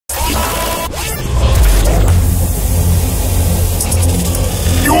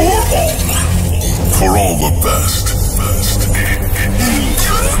best in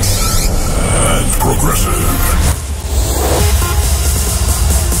trance and progressive.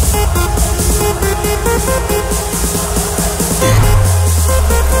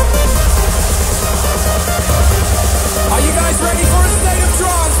 Are you guys ready for a state of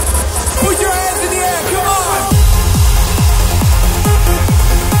trance? Put your hands in the air, come on!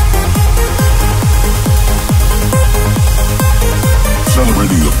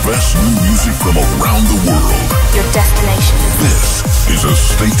 Celebrating the best new music from around the world. Your destination. This is a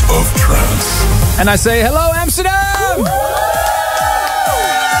state of trance. And I say hello, Amsterdam!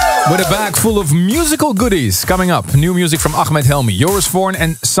 With a bag full of musical goodies. Coming up, new music from Ahmed, Helmy, Joris, Voorn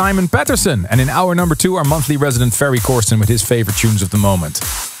and Simon Patterson. And in hour number 2, our monthly resident Ferry with his favorite tunes of the moment.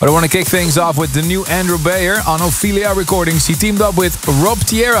 But I want to kick things off with the new Andrew Bayer on Ophelia Recordings. He teamed up with Rob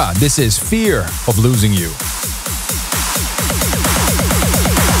Tiera. This is Fear of Losing You.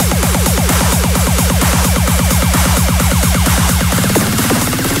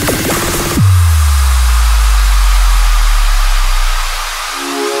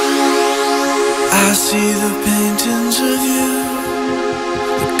 I see the paintings of you,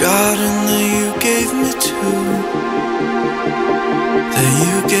 the garden that you gave me to, that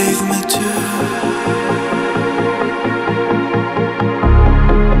you gave me to.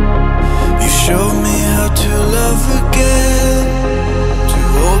 You showed me how to love again, to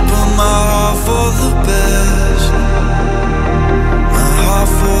open my heart for the best, my heart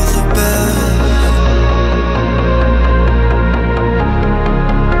for the best.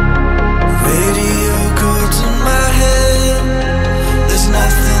 Radio chords in my head, there's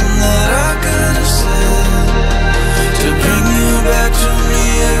nothing that I could have said to bring you back to me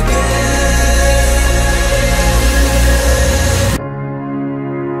again.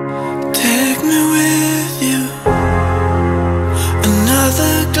 Take me with you,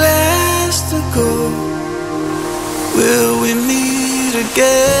 another glass to go. Will we meet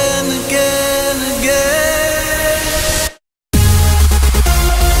again, again, again?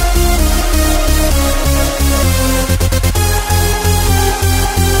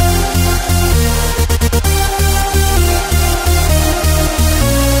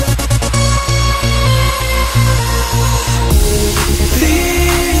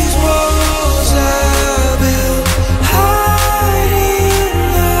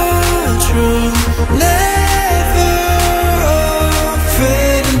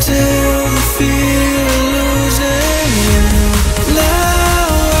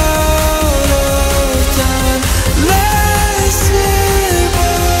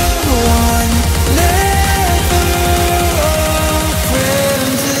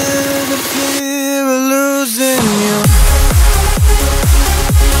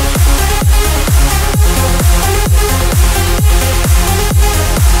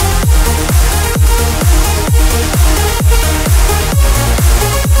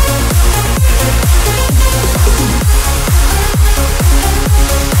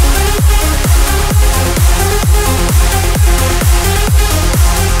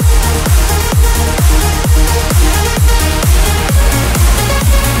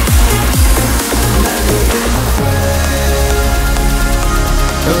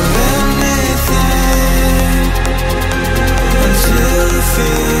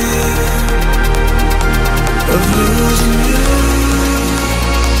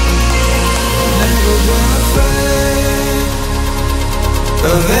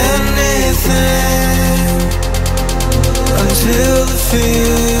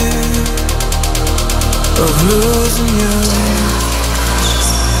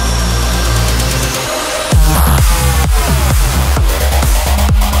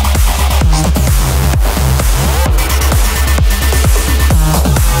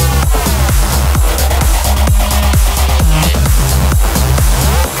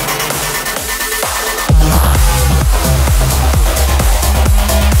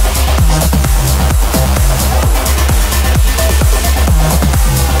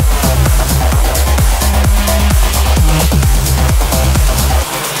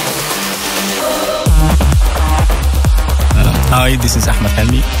 Hi, this is Ahmed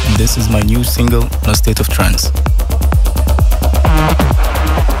Helmy, and this is my new single, A State of Trance.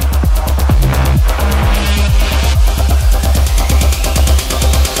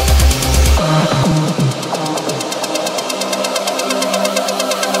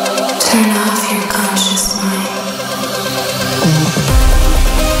 Turn off your conscious mind.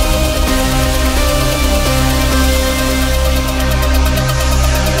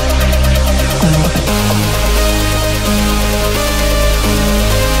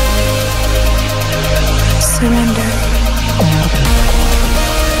 Surrender.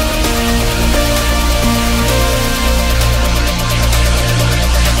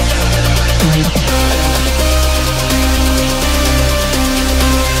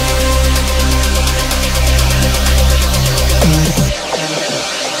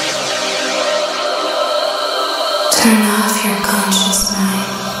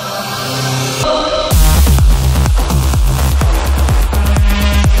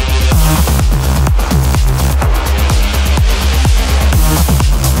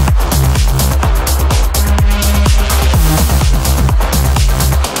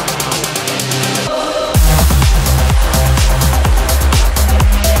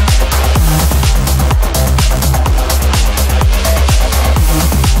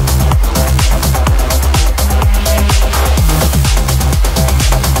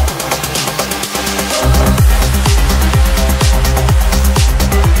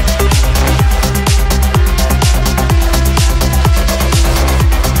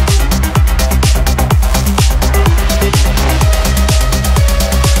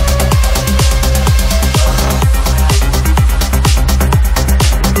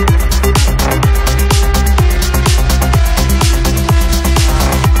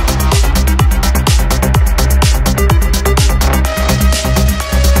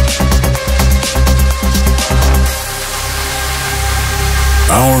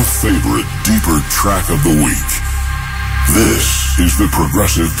 Our favorite deeper track of the week. This is the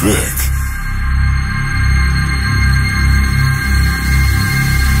Progressive Pick.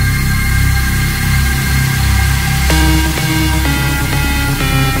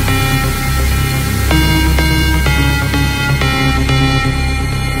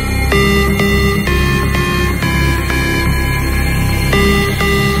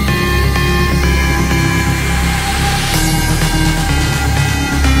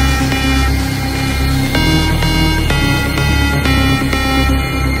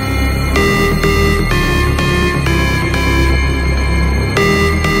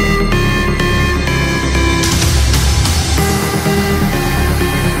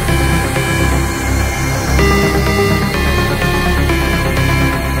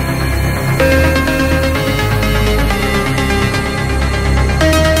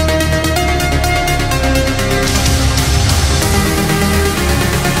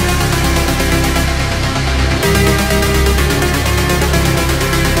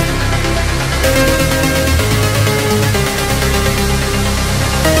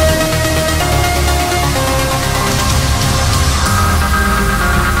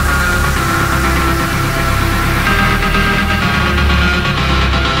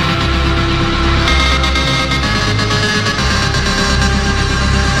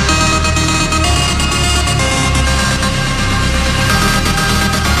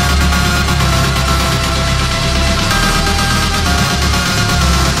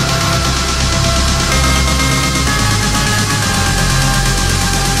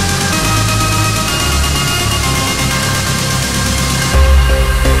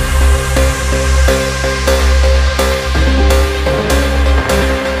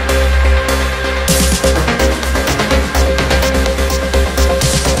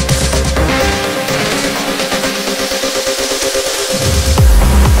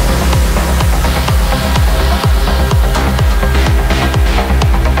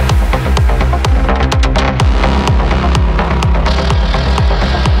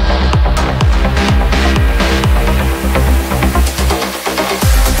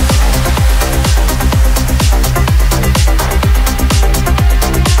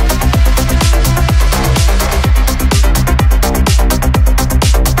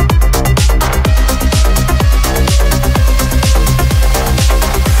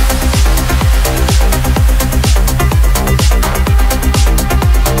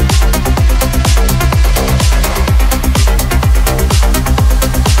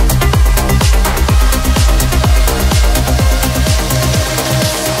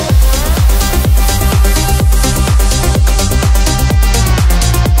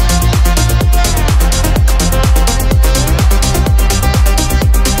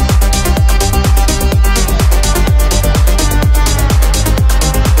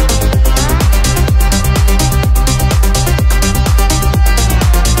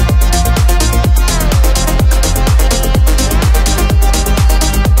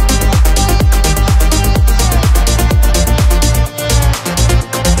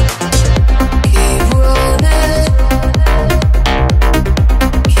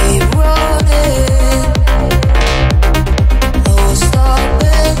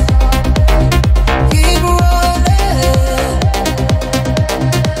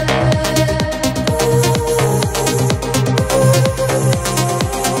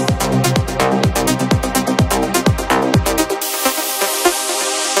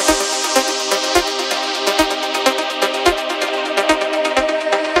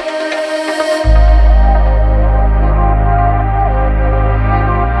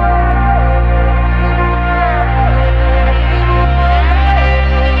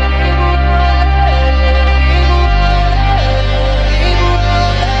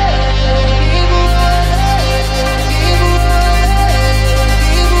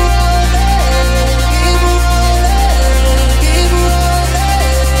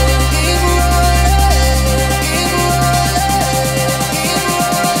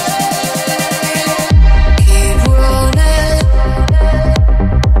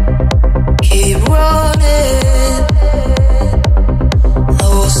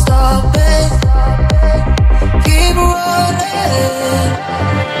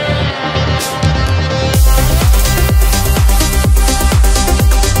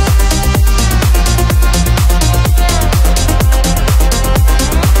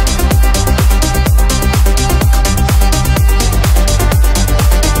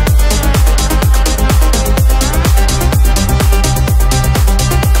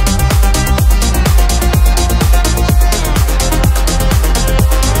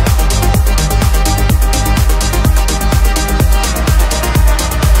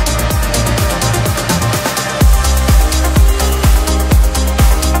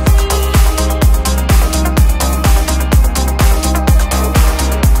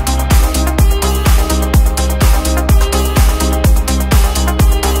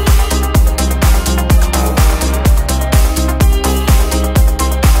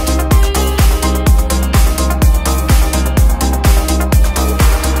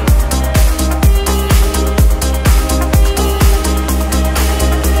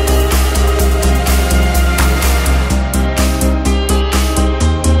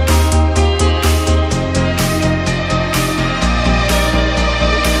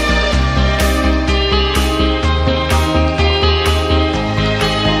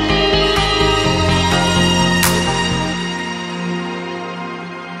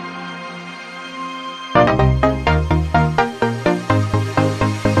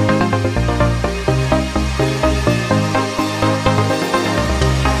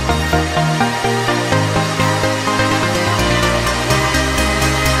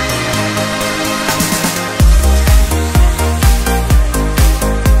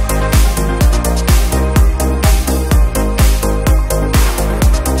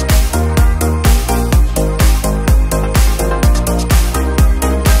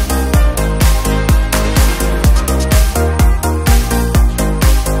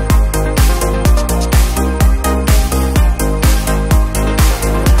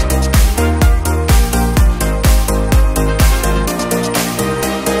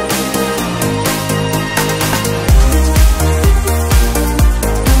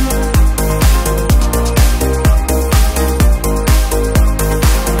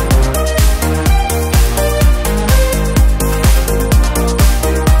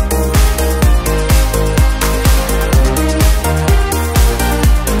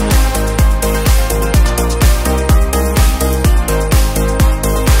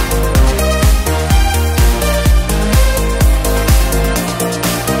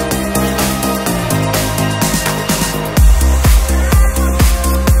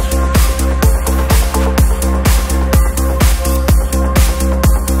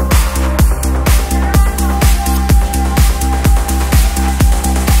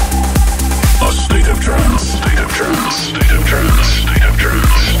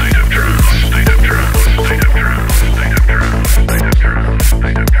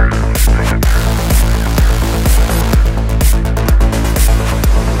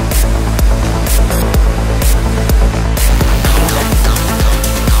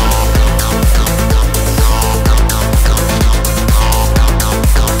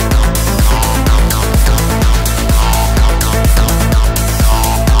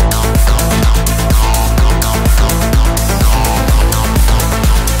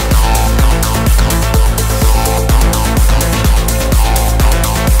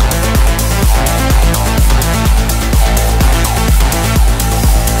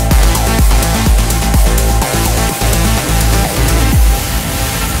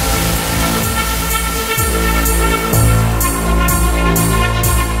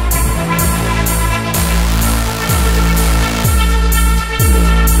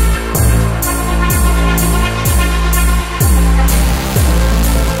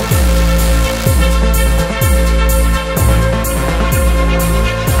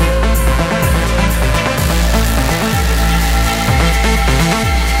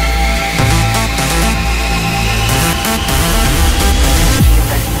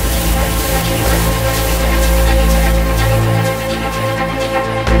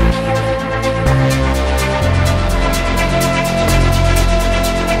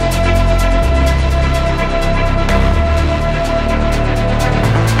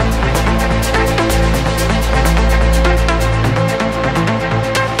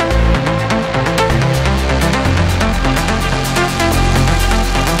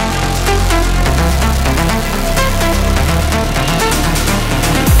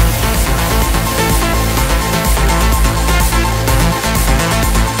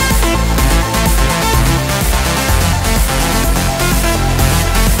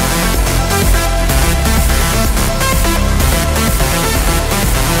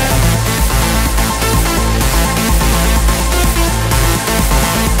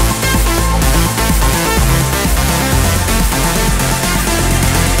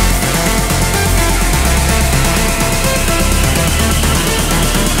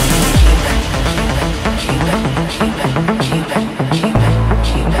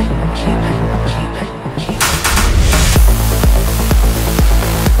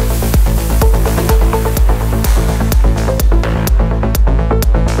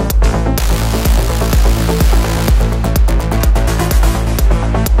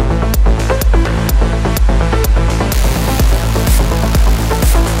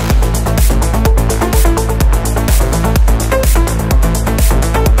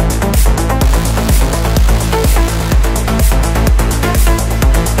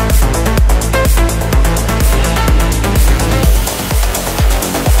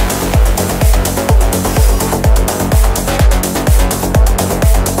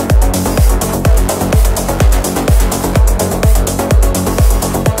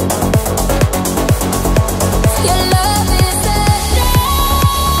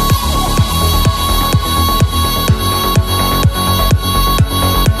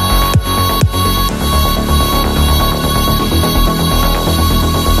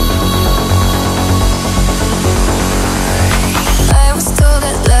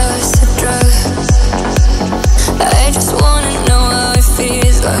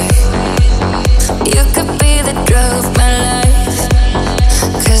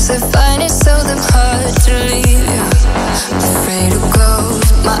 to leave you. Afraid to close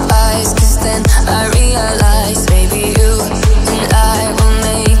my eyes, 'cause then I realize maybe you and I will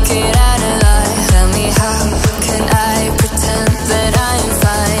make it out alive. Tell me, how can I pretend that I am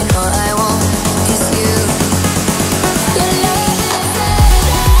fine? All I want is you. Your love is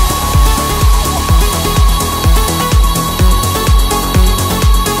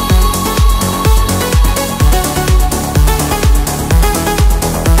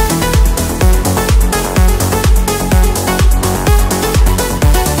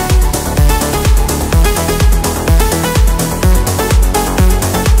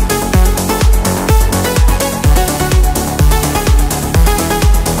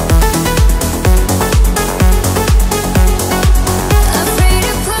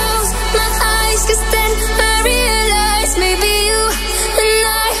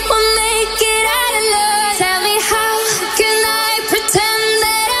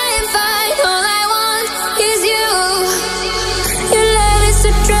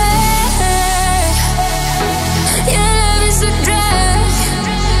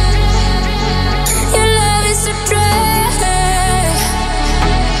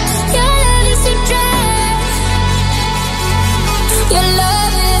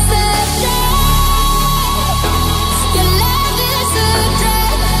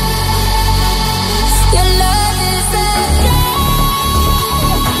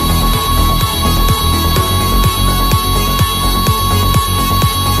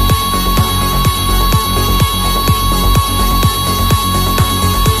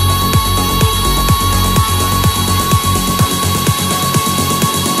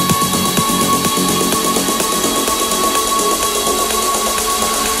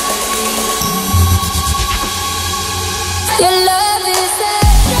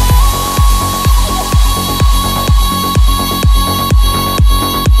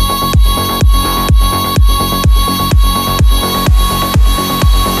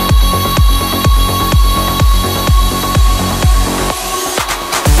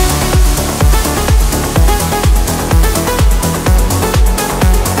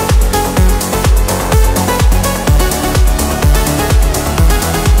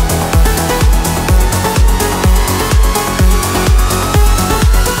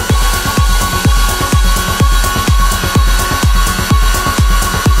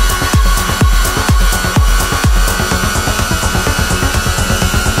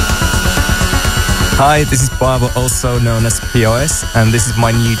Hi, this is P.O.S, also known as P.O.S, and this is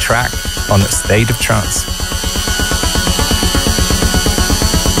my new track on State of Trance.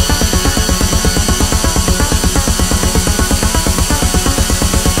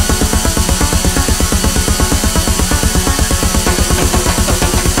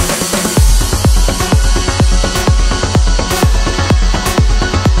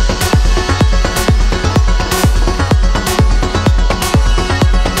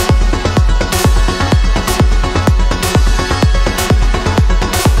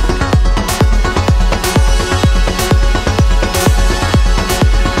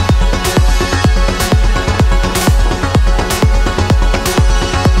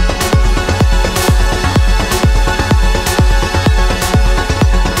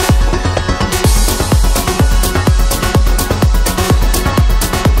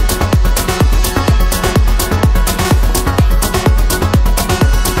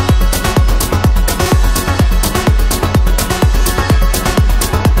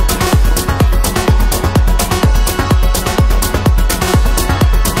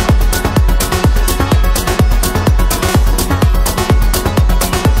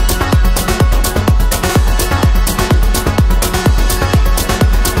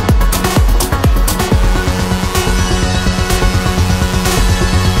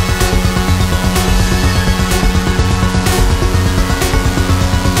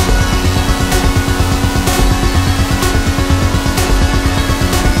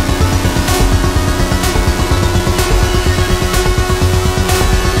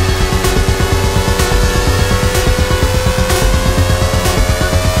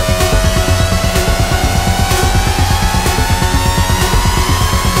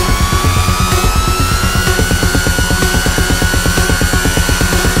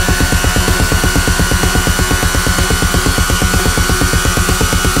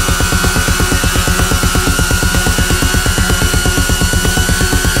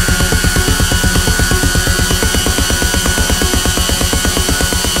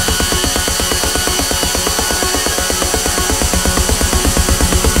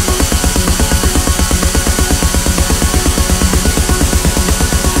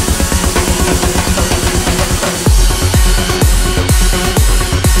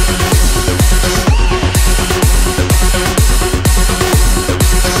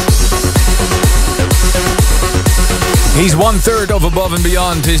 He's 1/3 of Above and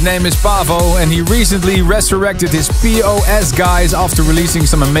Beyond. His name is Pavo, and he recently resurrected his P.O.S. guys after releasing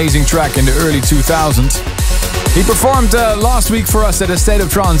some amazing track in the early 2000s. He performed last week for us at A State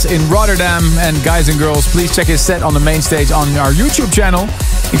of Trance in Rotterdam. And guys and girls, please check his set on the main stage on our YouTube channel,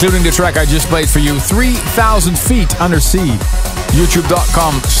 including the track I just played for you, 3,000 Feet Under Sea.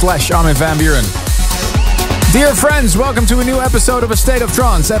 YouTube.com/Armin van Buuren. Dear friends, welcome to a new episode of A State of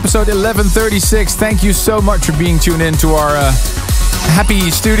Trance, episode 1136. Thank you so much for being tuned in to our happy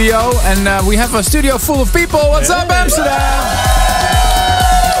studio. And we have a studio full of people. What's up, Amsterdam?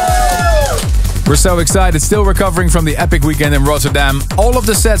 We're so excited, still recovering from the epic weekend in Rotterdam. All of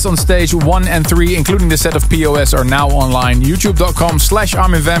the sets on stage 1 and 3, including the set of P.O.S, are now online.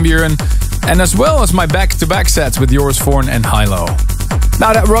 YouTube.com/Armin van Buuren. And as well as my back-to-back sets with Joris, Voorn and Hilo.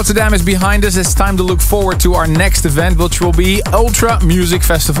 Now that Rotterdam is behind us, it's time to look forward to our next event, which will be Ultra Music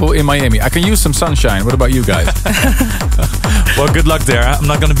Festival in Miami. I can use some sunshine. What about you guys? Well, good luck there. I'm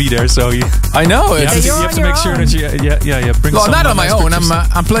not going to be there, so... I know. You have to make sure that you... bring well, some... not on my own.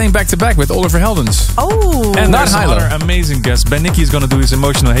 I'm playing back-to-back with Oliver Heldens. Oh! And there's some other amazing guests. Ben Nicky is going to do his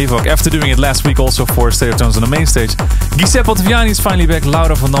Emotional Havoc after doing it last week also for State of Tones on the main stage. Giuseppe Ottaviani is finally back,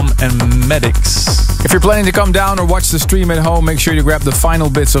 Laura van Dam and Maddox. If you're planning to come down or watch the stream at home, make sure you grab the final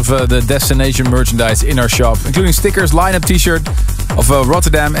bits of the destination merchandise in our shop, including stickers, line-up t-shirt of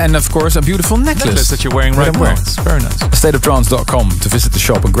Rotterdam, and of course a beautiful necklace that you're wearing right now. It's very nice. Stateoftrance.com to visit the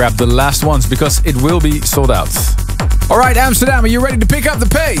shop and grab the last ones because it will be sold out. Alright, Amsterdam, are you ready to pick up the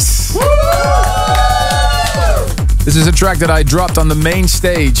pace? Woo! This is a track that I dropped on the main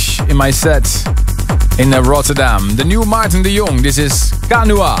stage in my set in Rotterdam. The new Maarten de Jong. This is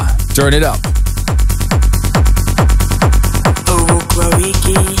Kanua. Turn it up.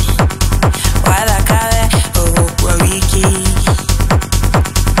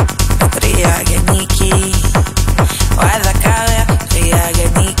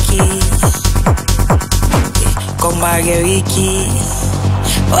 Magewiki,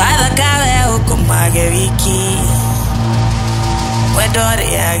 wada kawe uko magewiki,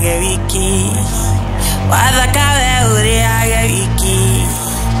 wedori agewiki, wada kawe uri agewiki,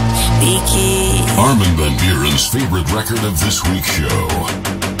 wiki. Armin van Buuren's favorite record of this week's show.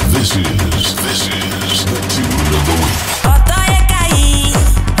 This is the tune of the week.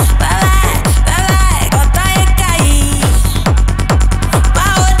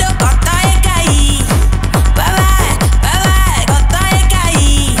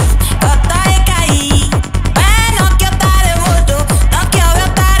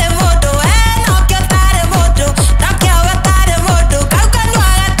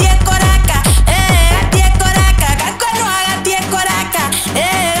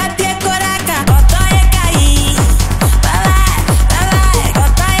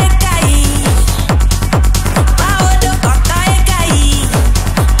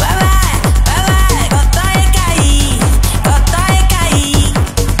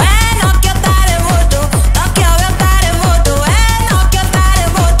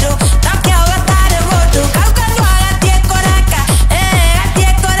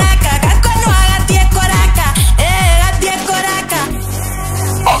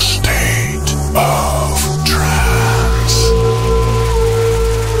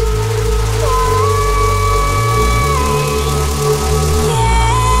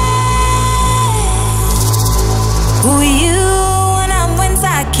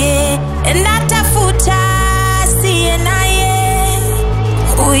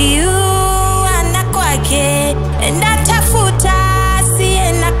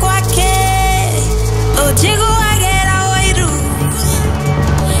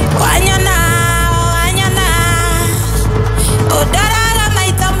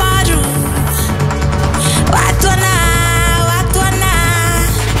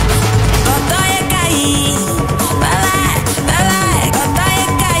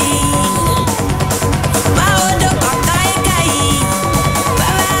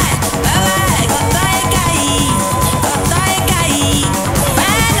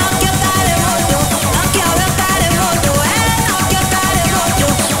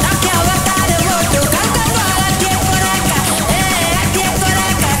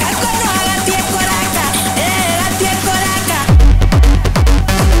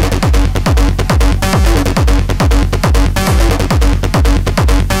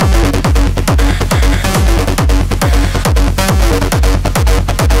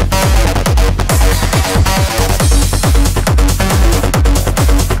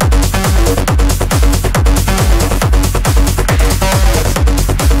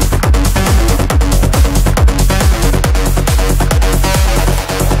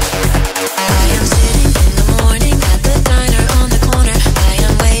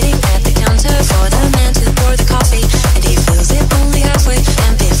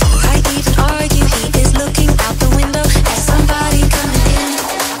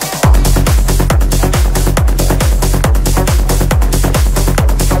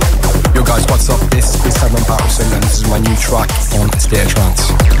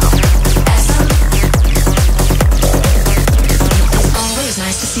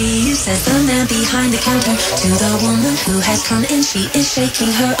 man behind the counter to the woman who has come in. She is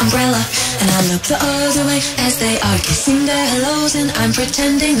shaking her umbrella, and I look the other way as they are kissing their hellos, and I'm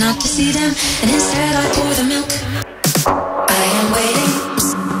pretending not to see them, and instead I pour the milk. I am waiting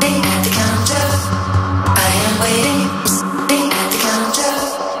at the counter. I am waiting at the counter.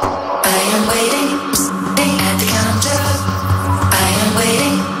 I am waiting at the counter. I am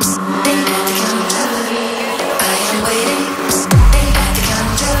waiting at the counter. I am waiting at the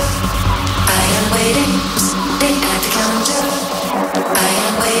counter. I am waiting at the counter. I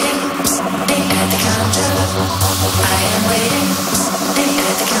am waiting at the counter. I am waiting at the counter. I am waiting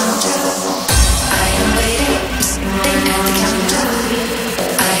at the counter. I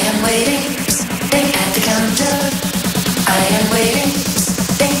am waiting at the counter. I am waiting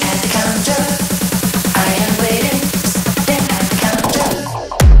at the counter. I am waiting at the counter.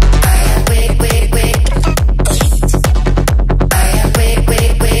 I am wait. I am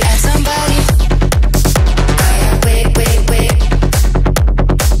wait at somebody. I am wait.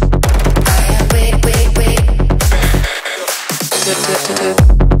 I am wait.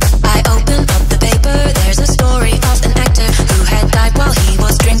 I open up the paper. There's a story of an actor who had died while he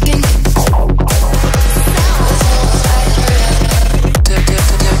was drinking.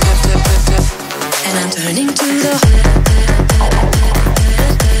 And I'm turning to the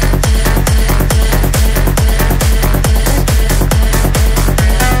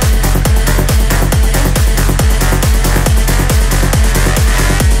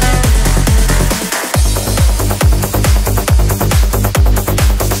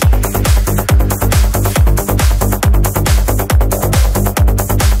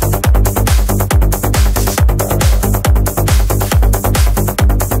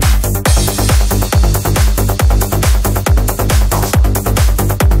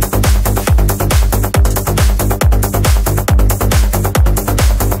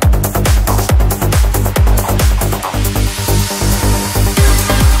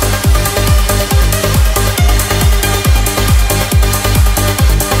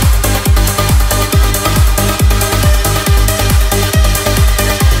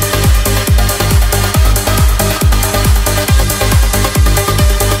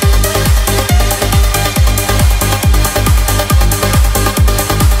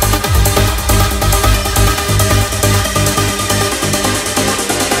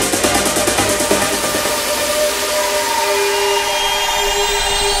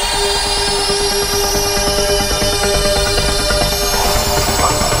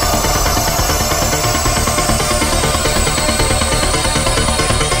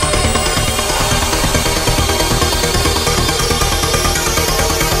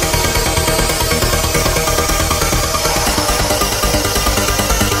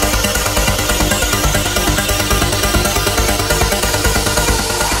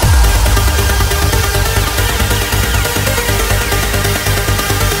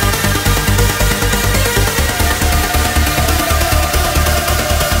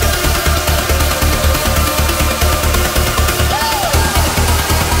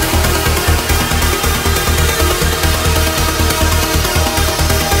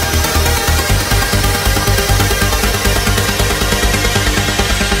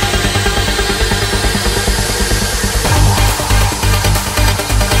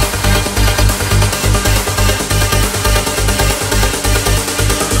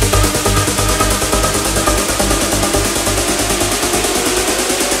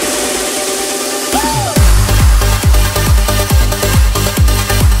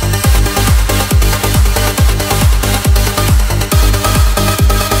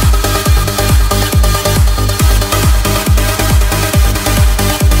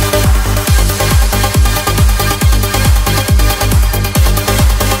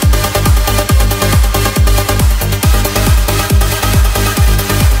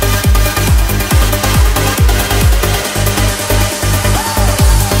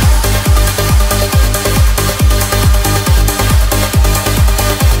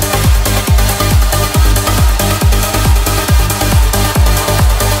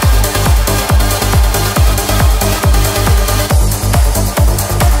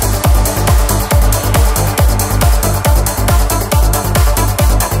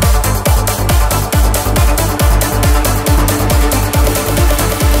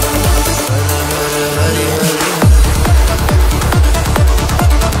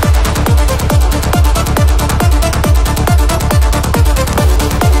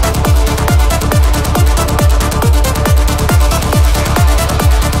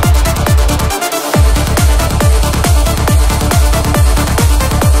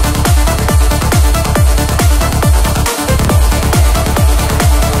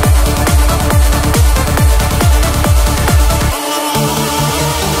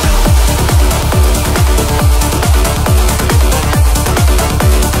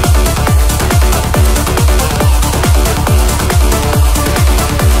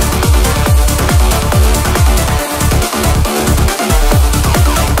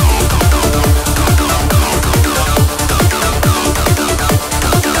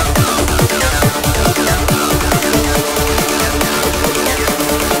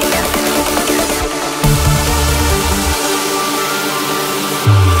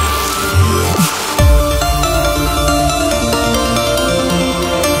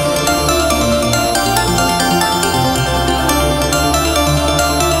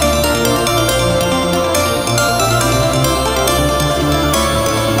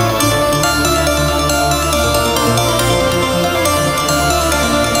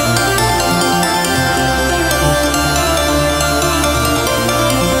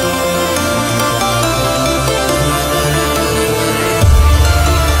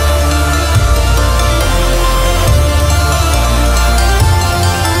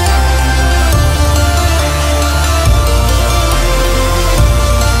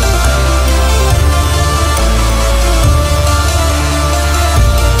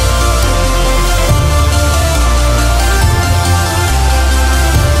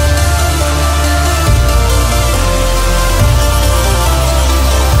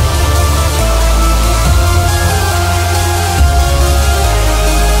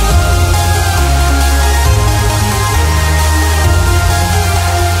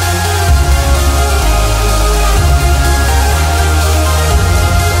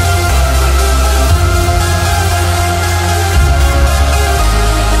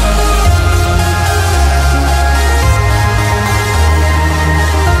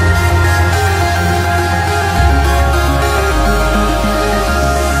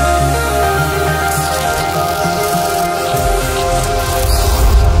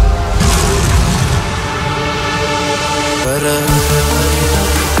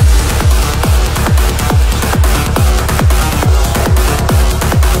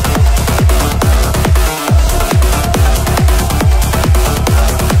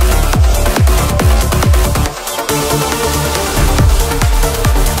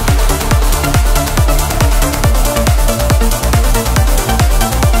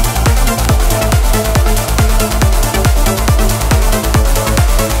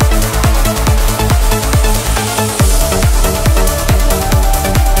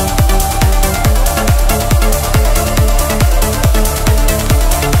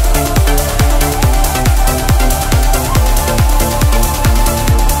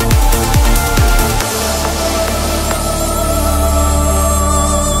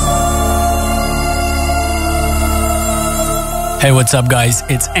Hey, what's up, guys?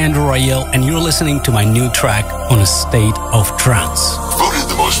 It's Andrew Rayel, and you're listening to my new track on A State of Trance. Voted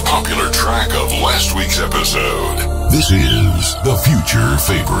the most popular track of last week's episode. This is the Future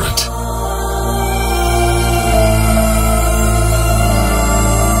Favorite.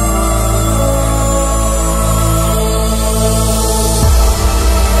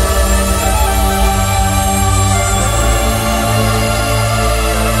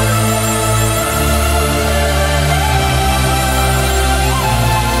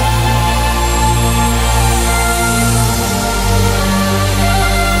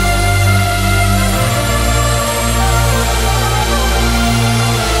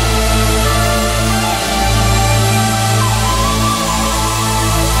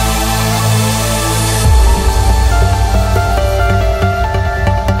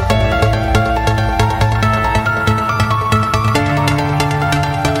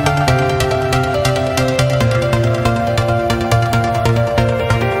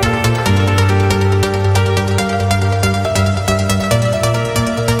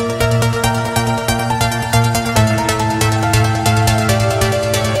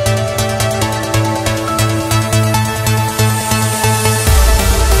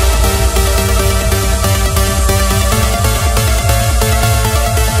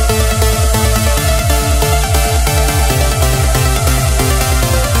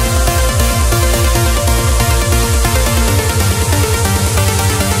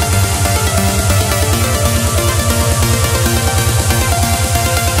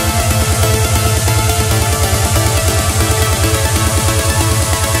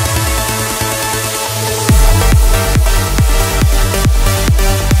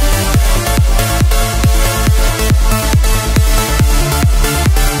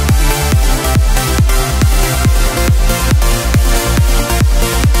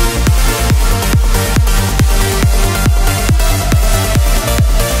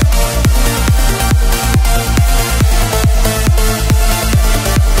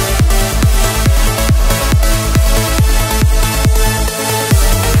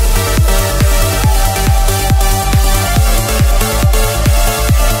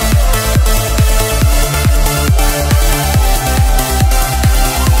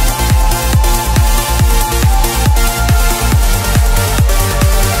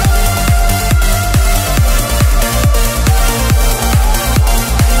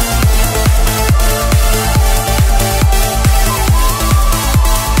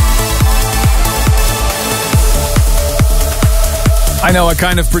 I know I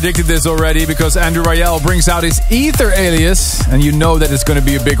kind of predicted this already because Andrew Rayel brings out his AETHER alias, and you know that it's going to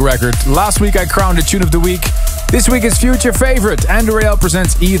be a big record. Last week I crowned the tune of the week. This week is Future Favorite. Andrew Rayel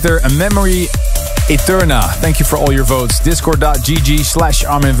presents AETHER, a memory Eterna. Thank you for all your votes.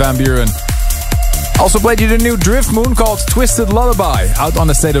 Discord.gg/Armin van Buuren. Also played you the new Driftmoon called Twisted Lullaby, out on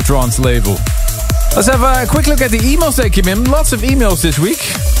the State of Trance label. Let's have a quick look at the emails that came in. Lots of emails this week.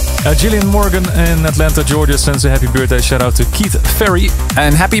 Gillian Morgan in Atlanta, Georgia sends a happy birthday shout out to Keith Ferry.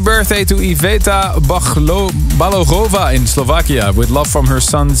 And happy birthday to Iveta Balogova in Slovakia, with love from her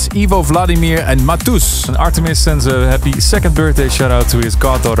sons Ivo, Vladimir and Matus. And Artemis sends a happy second birthday shout out to his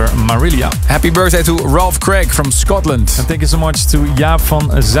goddaughter Marilia. Happy birthday to Ralph Craig from Scotland. And thank you so much to Jaap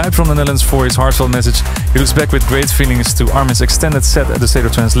van Zuid from the Netherlands for his heartfelt message. He looks back with great feelings to Armin's extended set at the State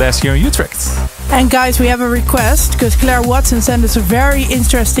of Trance last year in Utrecht. And guys, we have a request because Claire Watson sent us a very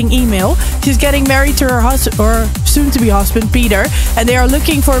interesting email. She's getting married to her husband, or soon-to-be husband, Peter, and they are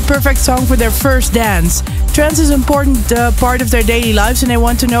looking for a perfect song for their first dance. Trance is an important part of their daily lives, and they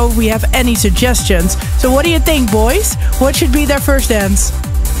want to know if we have any suggestions. So what do you think, boys? What should be their first dance?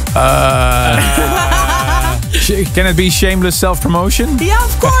 Can it be shameless self-promotion? Yeah,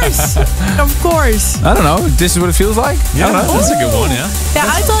 of course. Of course. I don't know. This is what it feels like? Yeah, I don't know. That's a good one, yeah. Yeah,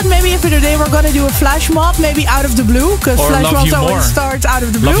 I thought maybe if today we're going to do a flash mob, maybe out of the blue, because flash mobs always start out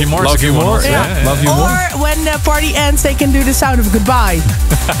of the blue. Love You More. Love You More. Yeah. Love You More. Or when the party ends, they can do the sound of goodbye.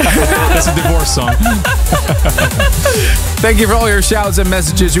 That's a divorce song. Thank you for all your shouts and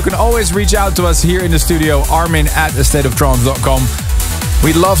messages. You can always reach out to us here in the studio, armin@astateoftrance.com.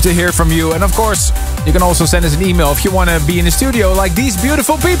 We'd love to hear from you. And of course, you can also send us an email if you want to be in the studio like these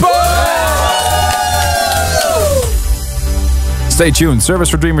beautiful people. Stay tuned. Service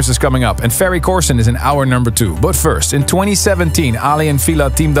for Dreamers is coming up. And Ferry Corsten is in hour number 2. But first, in 2017, Ali and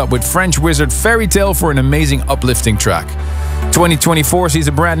Fila teamed up with French wizard Fairy Tayle for an amazing uplifting track. 2024 sees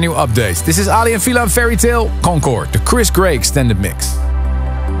a brand new update. This is Ali and Fila and Fairy Tayle, Concorde, the Chris Gray extended mix.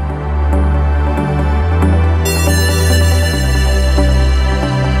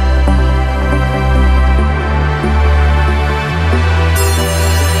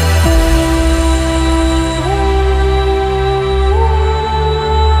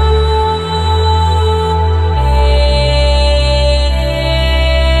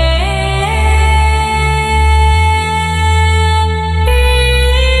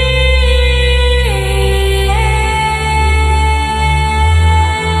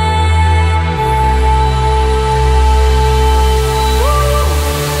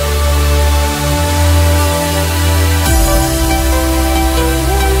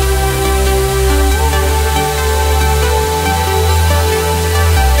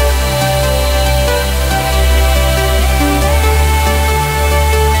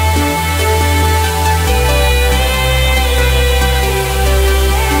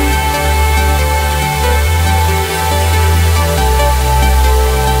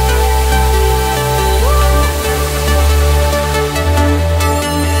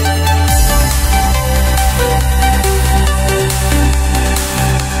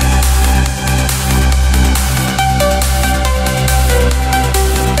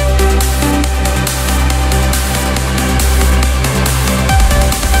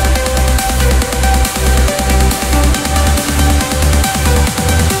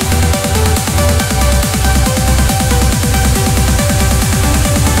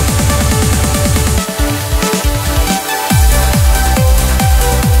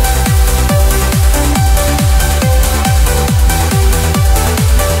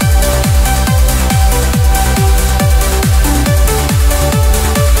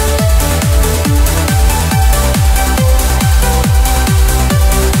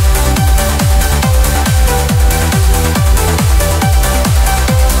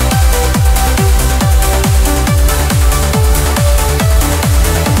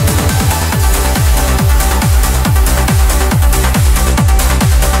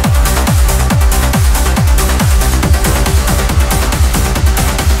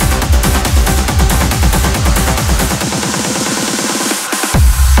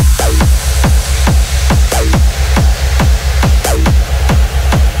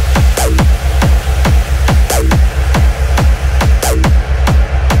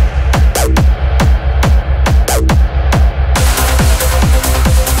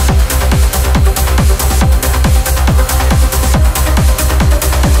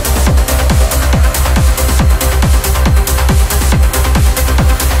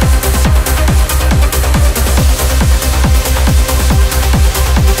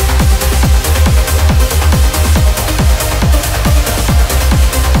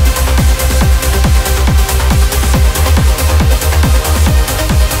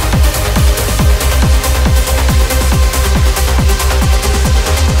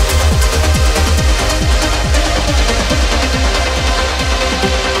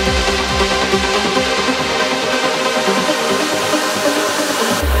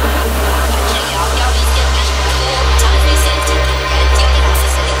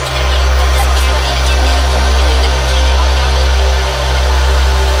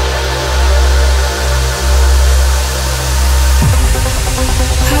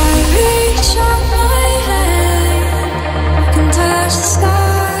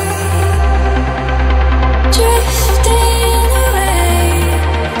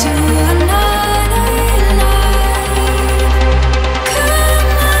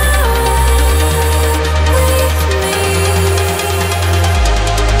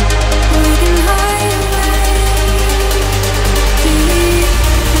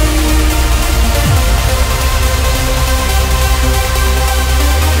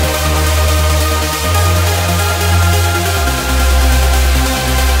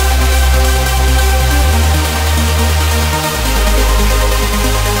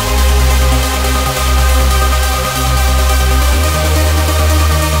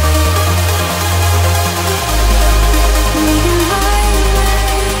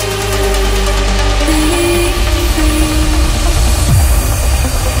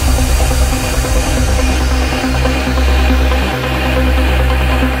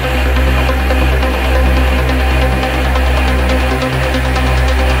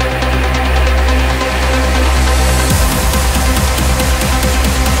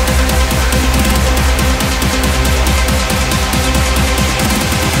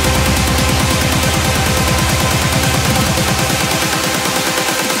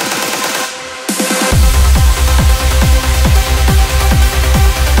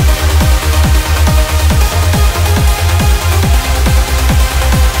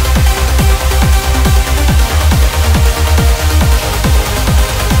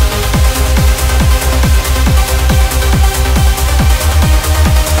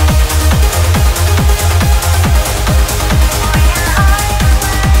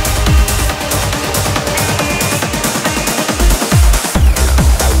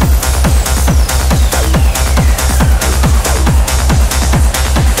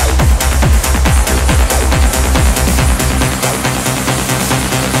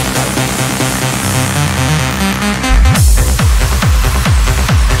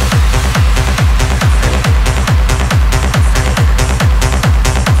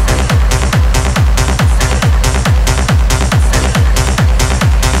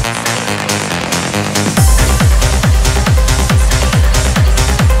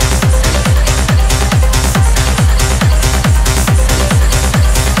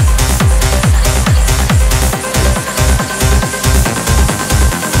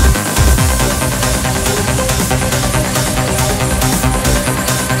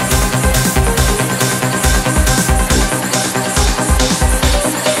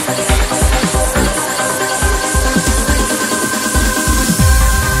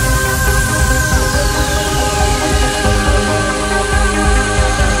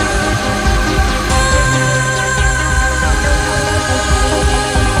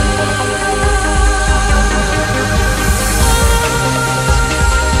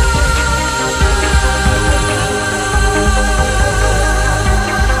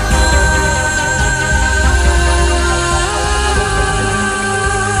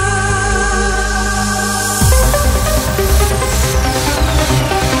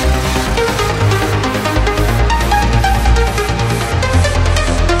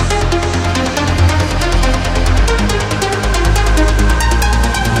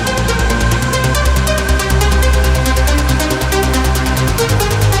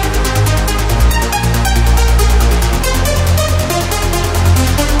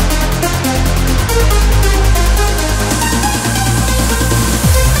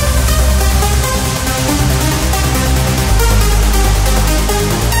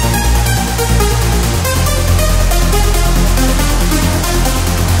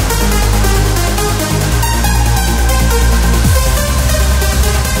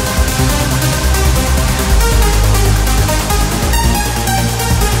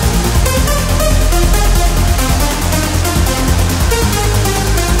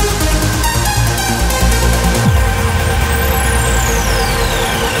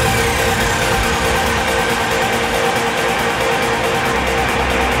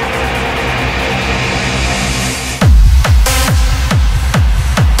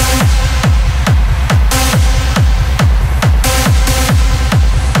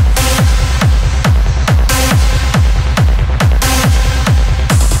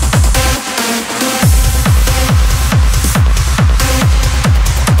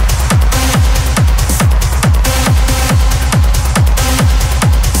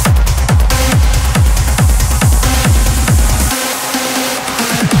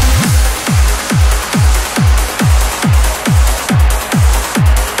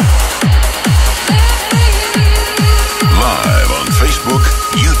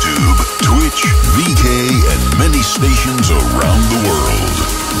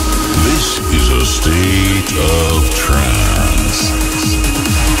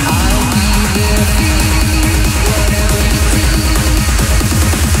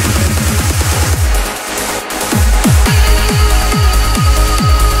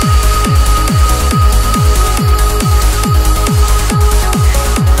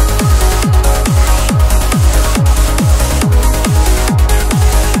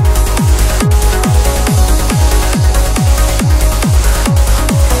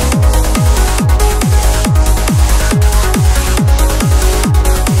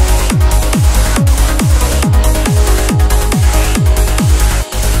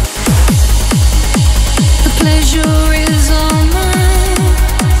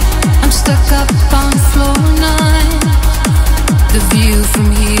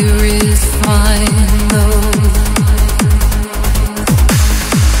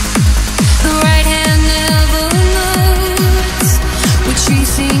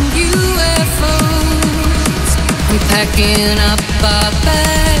 chasing UFOs. We're packing up our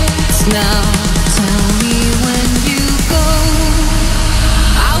bags now. Tell me when you go.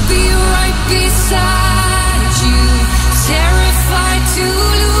 I'll be right beside you, terrified to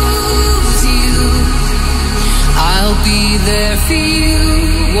lose you. I'll be there for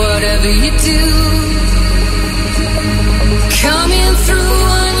you, whatever you do. Coming through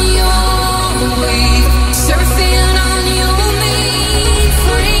on your wave, surfing on your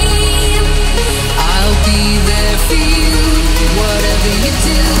mainframe. I'll be there for you, whatever you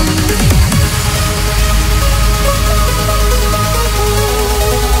do.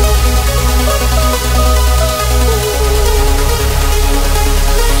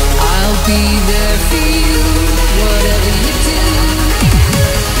 I'll be there for you, whatever you do.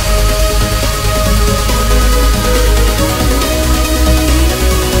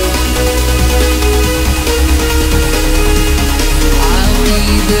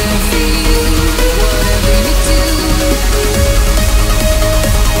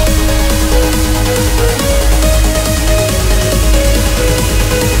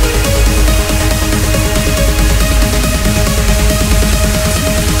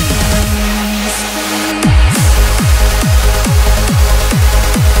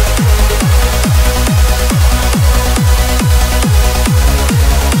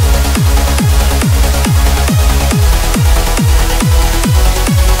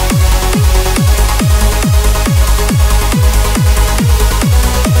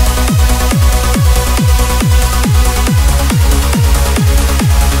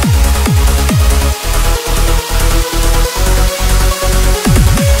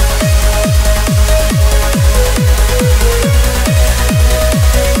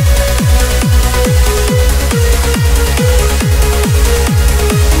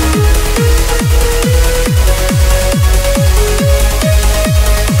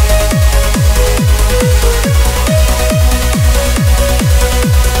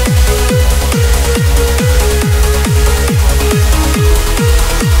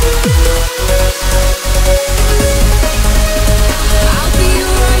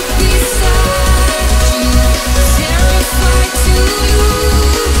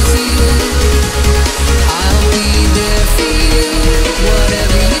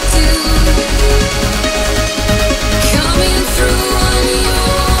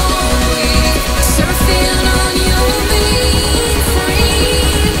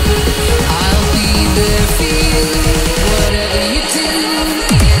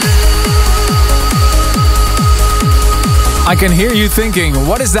 I can hear you thinking,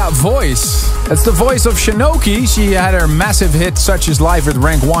 what is that voice? That's the voice of Shinoki. She had her massive hit Such Is Life at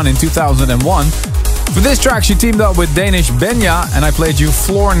rank 1 in 2001. For this track, she teamed up with Danish Benya, and I played you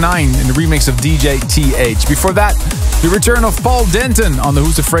Floor 9 in the remix of DJ TH. Before that, the return of Paul Denton on the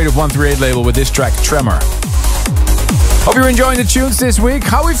Who's Afraid of 138 label with this track, Tremor. Hope you're enjoying the tunes this week.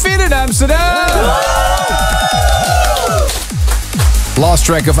 How we feeling, Amsterdam? Last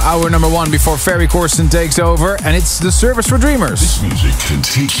track of hour number 1 before Ferry Corsten takes over, and it's the Service for Dreamers. This music can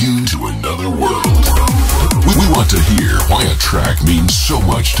take you to another world. We want to hear why a track means so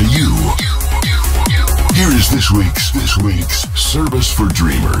much to you. Here is this week's Service for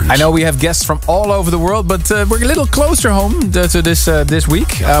Dreamers. I know we have guests from all over the world, but we're a little closer home to this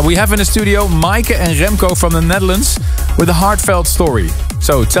week. We have in the studio Maaike and Remco from the Netherlands with a heartfelt story.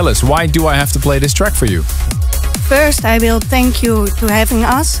 So tell us, why do I have to play this track for you? First, I will thank you to having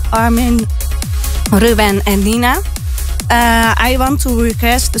us, Armin, Ruben and Nina. I want to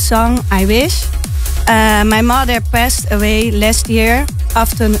request the song I Wish. My mother passed away last year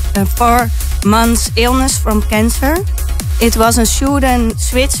after a 4 months illness from cancer. It was a sudden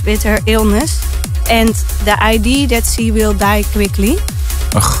switch with her illness and the idea that she will die quickly.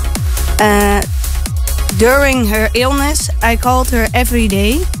 During her illness, I called her every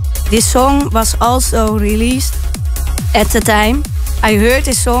day. This song was also released at the time. I heard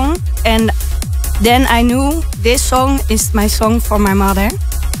this song and then I knew this song is my song for my mother.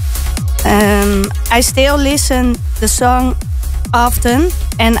 I still listen the song often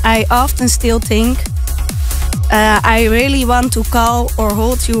and I often still think I really want to call or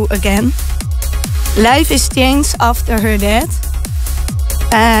hold you again. Life is changed after her death.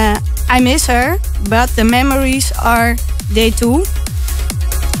 I miss her, but the memories are they too.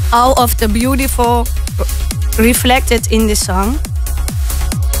 All of the beautiful reflected in the song.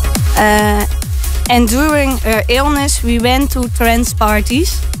 And during her illness, we went to trance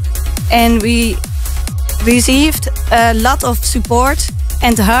parties and we received a lot of support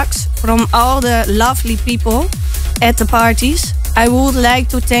and hugs from all the lovely people at the parties. I would like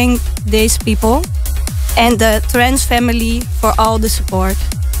to thank these people. and the Trance family for all the support.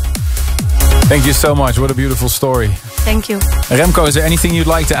 Thank you so much. What a beautiful story. Thank you. Remco, is there anything you'd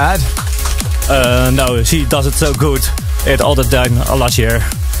like to add? No, she does it so good. It all the time last year.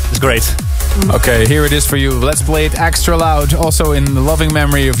 It's great. Okay, here it is for you. Let's play it extra loud, also in the loving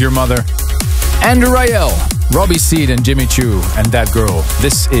memory of your mother. And Rayel, Robbie Seed and Jimmy Choo and That Girl.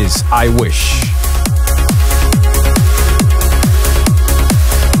 This is I Wish.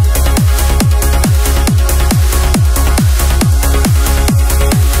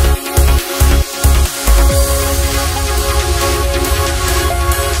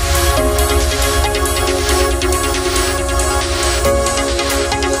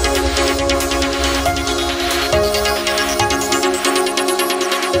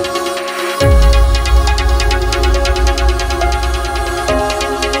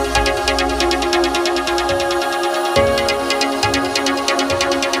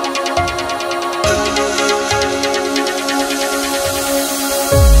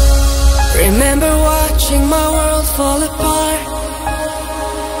 Fall apart.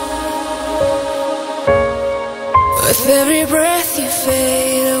 With every breath you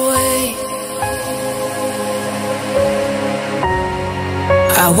fade away.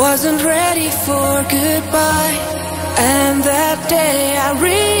 I wasn't ready for goodbye, and that day I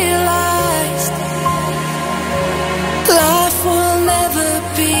realized life will never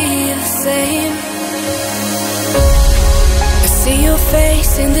be the same. I see your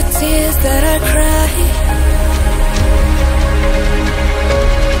face in the tears that I cry.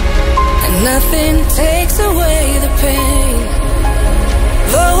 Nothing takes away the pain.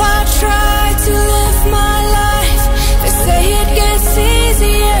 Though I try to live my life, they say it gets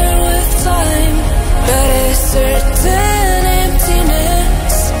easier with time. But a certain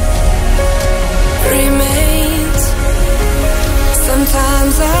emptiness remains.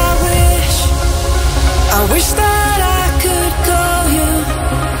 Sometimes I wish that I could call you,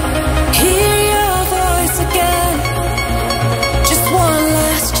 hear your voice again. Just one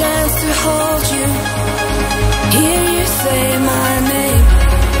last chance to hold you, hear you say my name,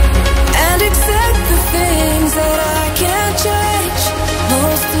 and accept the things that I can't change.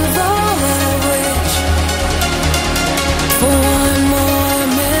 Most of all I wish for one more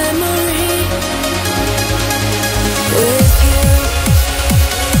memory with you.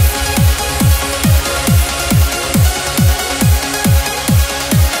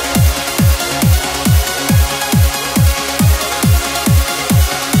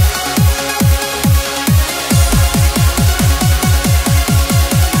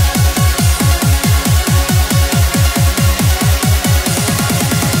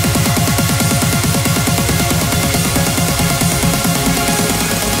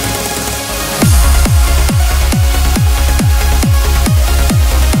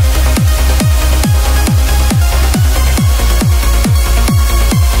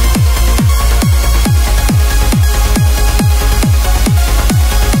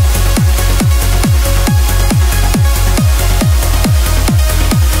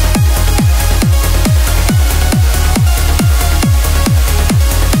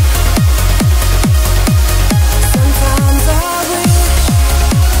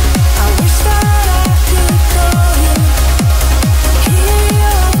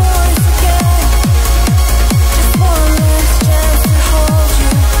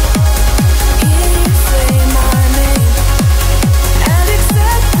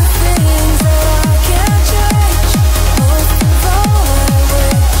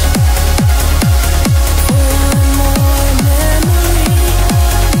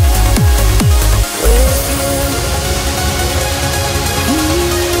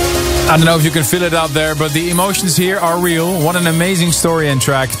 I don't know if you can feel it out there, but the emotions here are real. What an amazing story and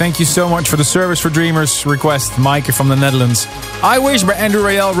track. Thank you so much for the Service for Dreamers request, Mike from the Netherlands. I Wish by Andrew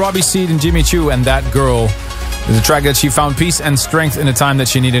Rayel, Robbie Seed and Jimmy Choo, and That Girl. The track that she found peace and strength in the time that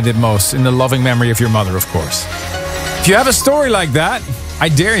she needed it most, in the loving memory of your mother, of course. If you have a story like that, I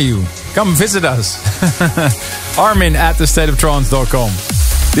dare you. Come visit us. Armin at thestateoftrance.com.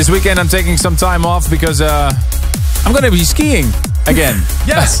 This weekend I'm taking some time off because I'm going to be skiing again.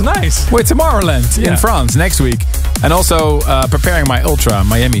 Yes, nice. With Tomorrowland in France next week. And also preparing my Ultra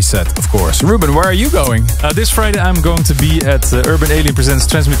Miami set, of course. Ruben, where are you going? This Friday I'm going to be at Urban Alien Presents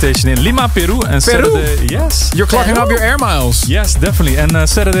Transmutation in Lima, Peru. And Saturday, yes. You're clocking up your air miles. Yes, definitely. And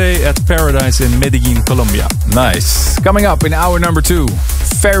Saturday at Paradise in Medellin, Colombia. Nice. Coming up in hour number 2,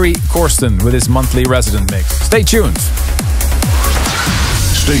 Ferry Corsten with his monthly resident mix. Stay tuned.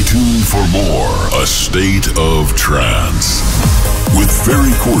 Stay tuned for more A State of Trance with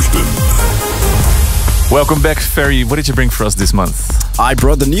Ferry Corsten. Welcome back, Ferry. What did you bring for us this month? I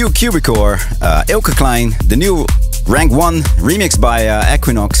brought the new Cubicore, Ilke Klein, the new Rank 1 remix by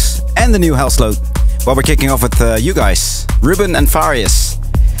Equinox, and the new Hellslow. Well, we're kicking off with you guys, Ruben and Farius.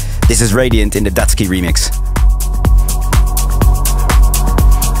 This is Radiant in the Datsky remix.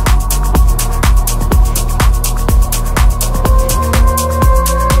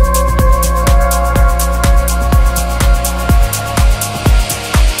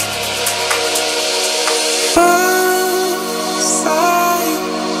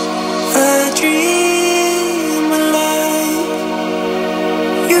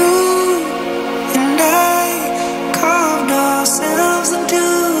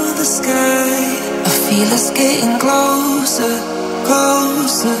 It's getting closer,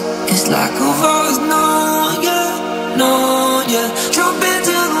 closer. It's like I've always known ya. Jump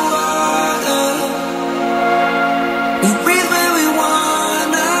into the water. We breathe when we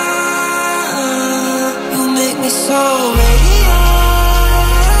wanna. You make me so radiant.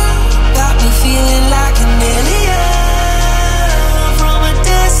 Got me feeling like an alien from a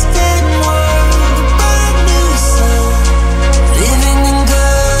distant world, a brand new sun. Living in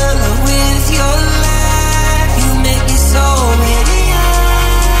color with your light. You make me so radiant.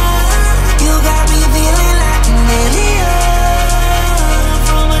 You got me feeling like an alien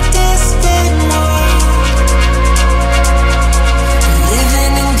from a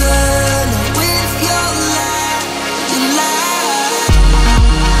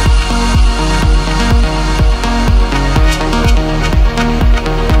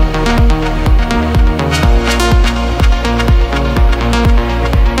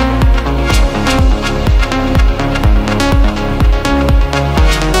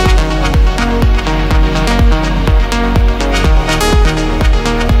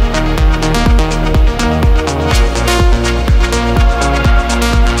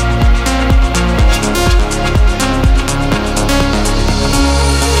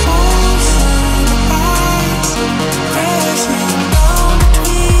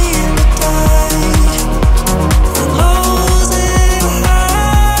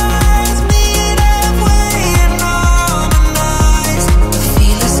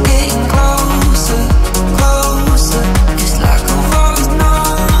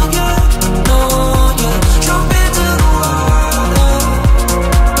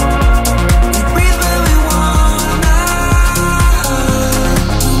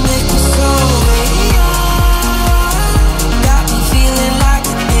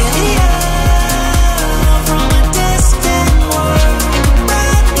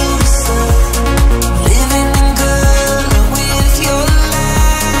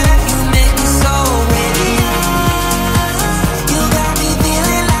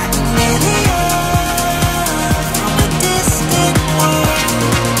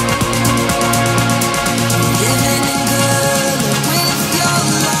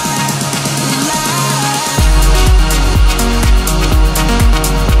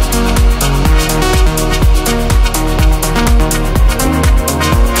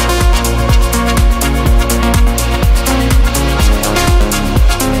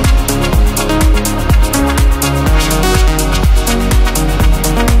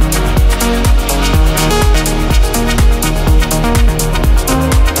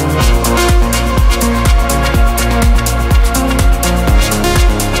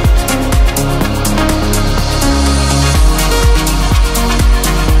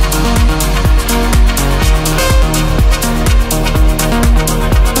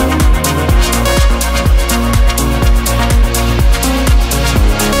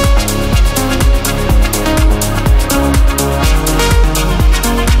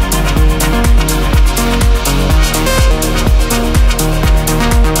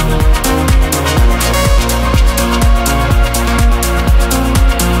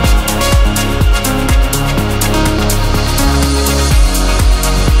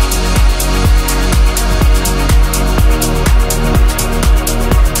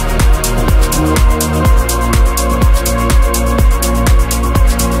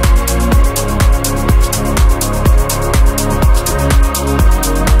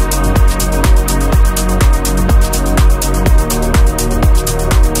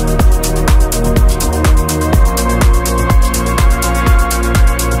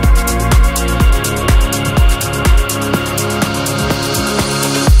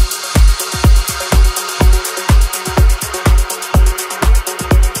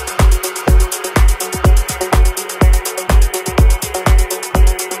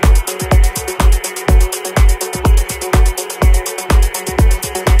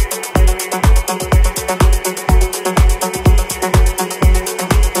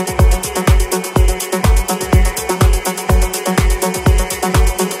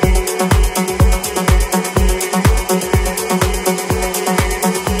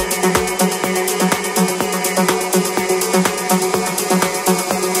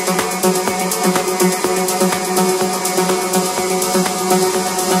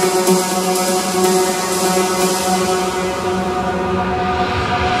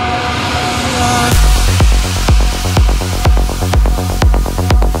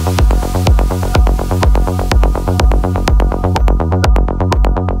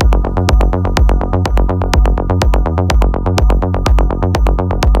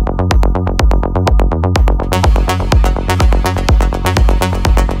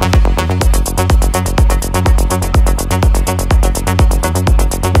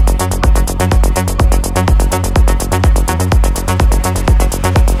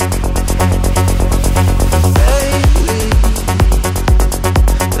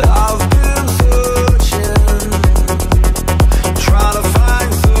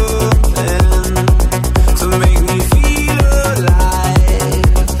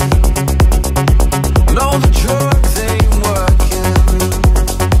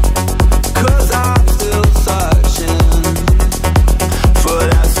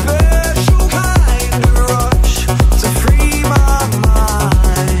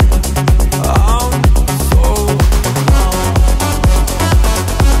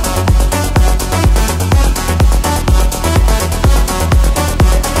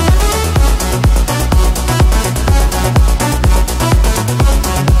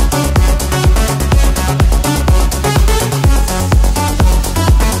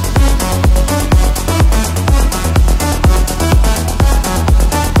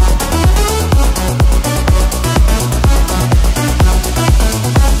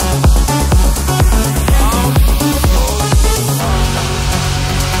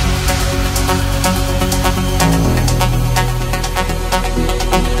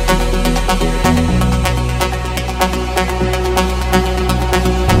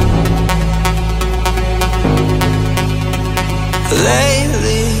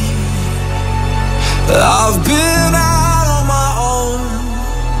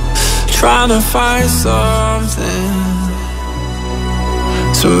trying to find something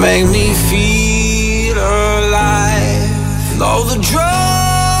to make me feel alive. No, the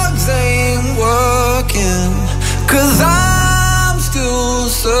drugs ain't working, 'cause I'm still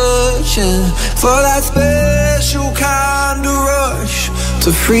searching for that special kind of rush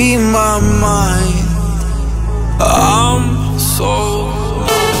to free my mind. I'm so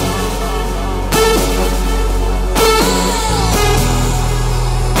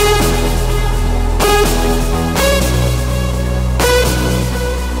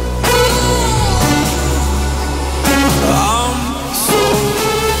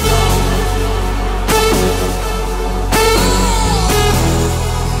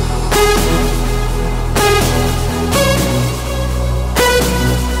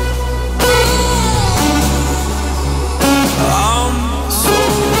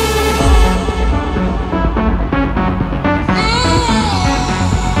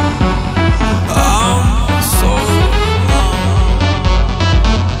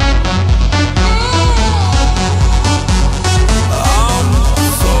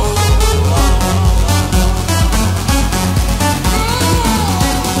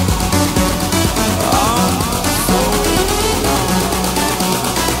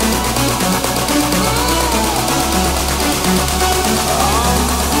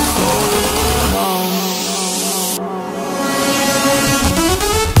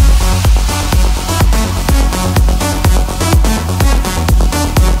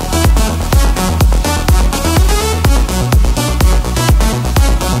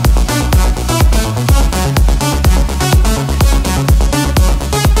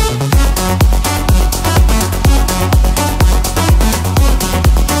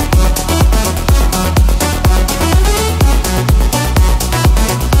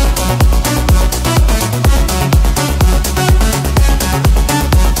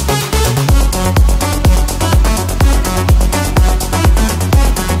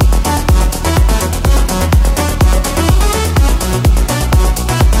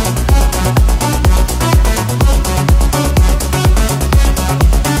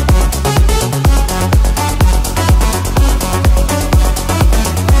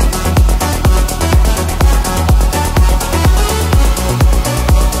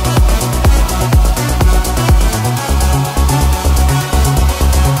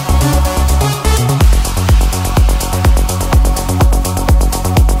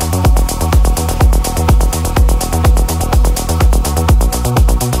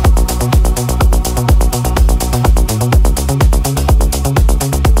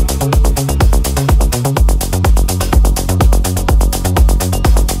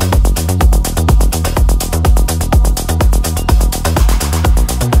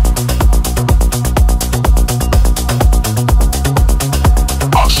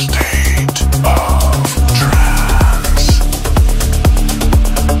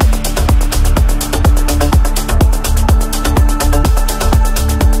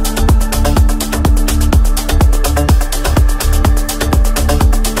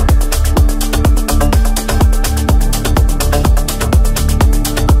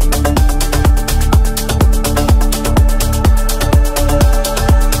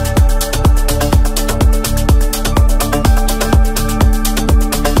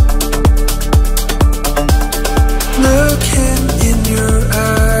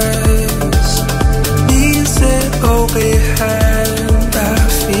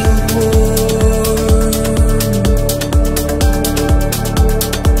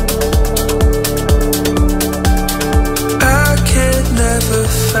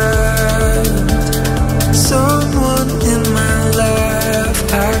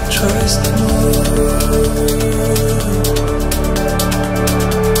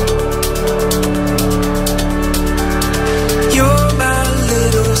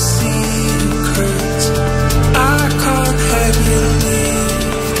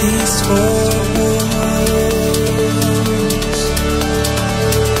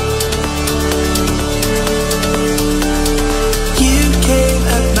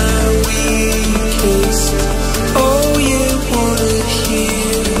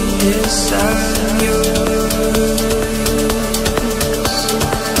inside.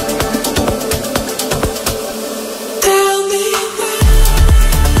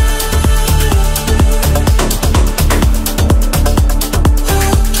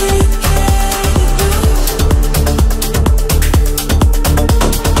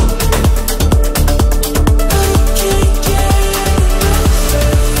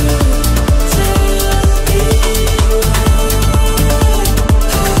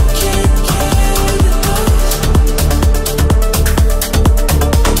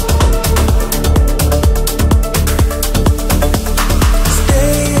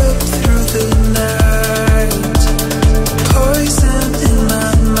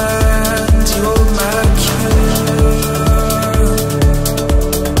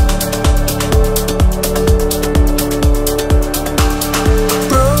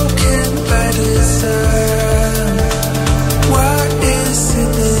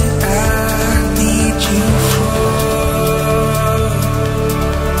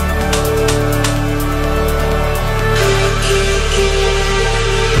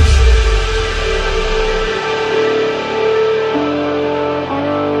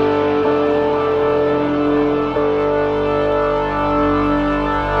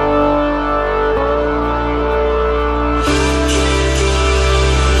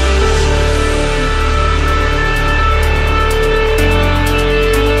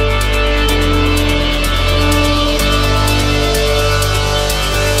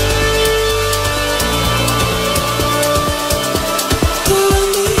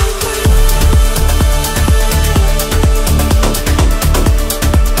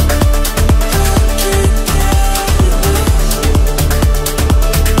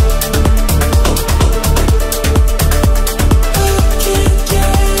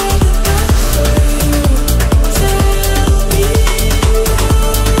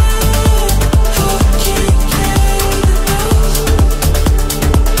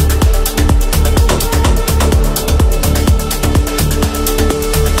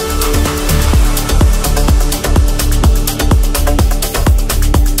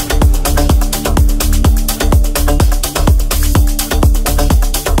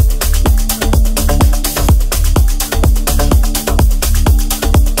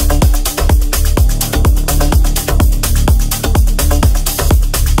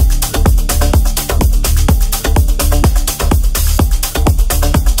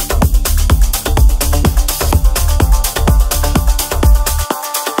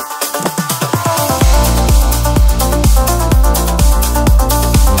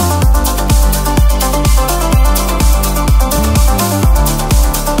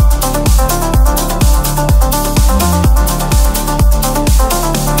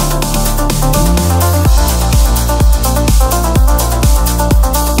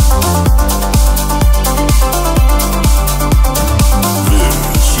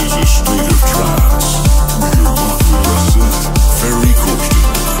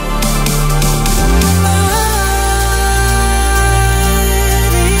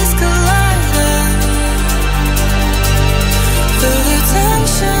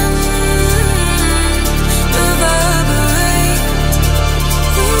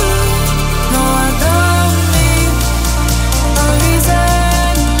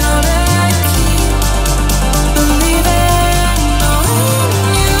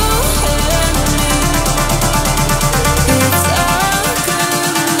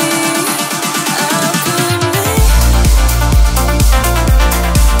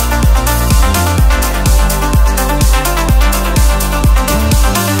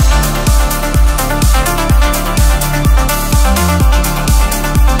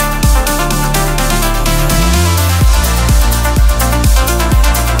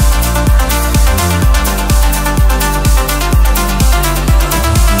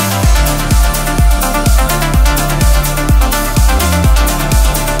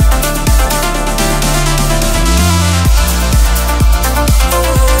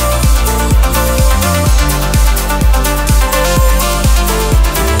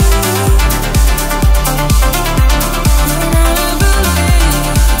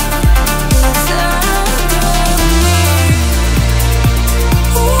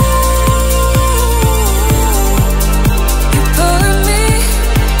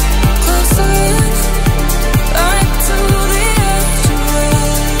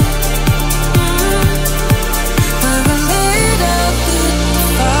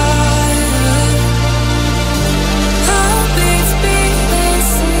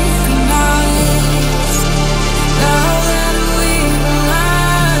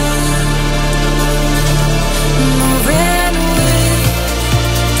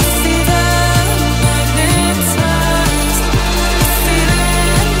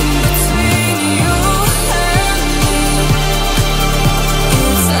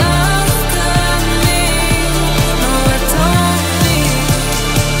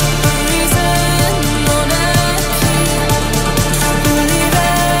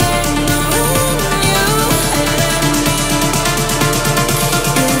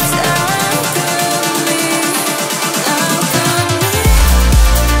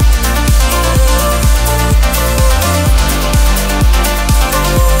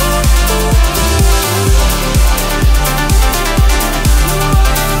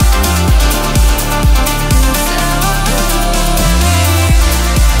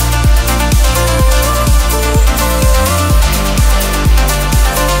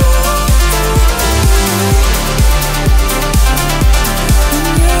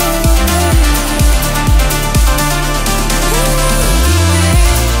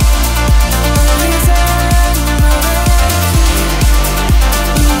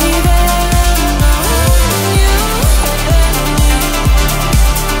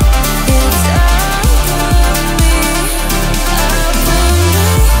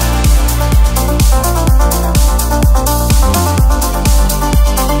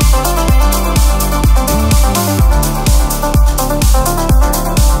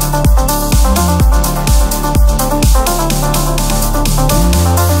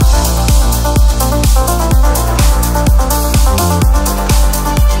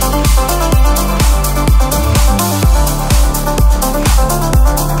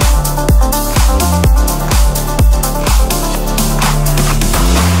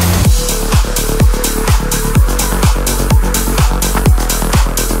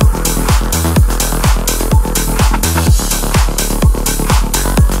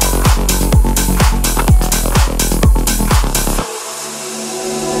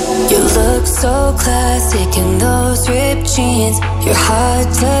 so classic in those ripped jeans. You're hard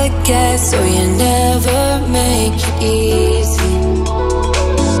to get, so you never make it easy.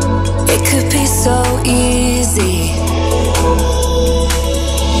 It could be so easy.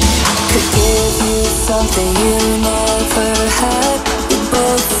 Could give you something you never had. We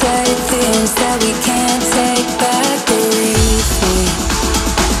both say things that we can't take back. Believe me,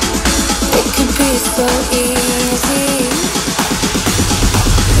 it could be so easy.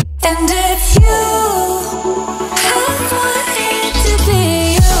 And if you had wanted to be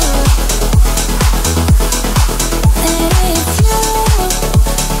you, and if you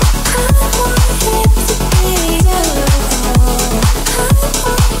had wanted to be you, had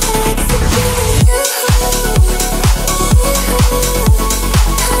wanted to be you,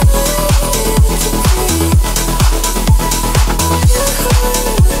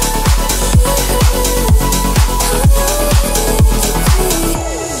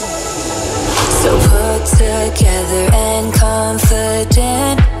 together and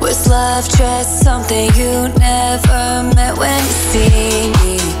confident. Was love just something you never met? When you see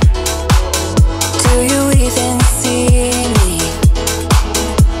me, do you even see me?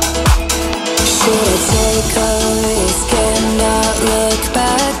 Should I take a risk and not look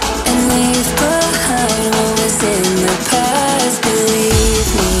back and leave behind what was in the past? Believe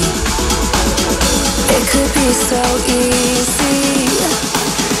me, it could be so easy.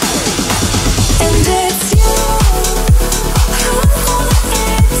 And it's you, I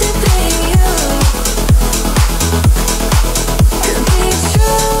wanted to be you. Could be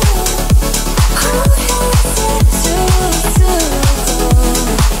true, who is it to?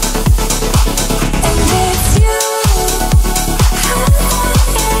 And it's you, I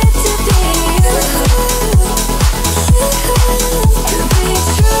wanted to be you. Could be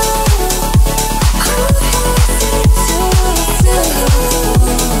true, who is it to?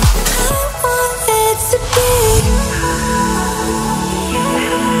 To be.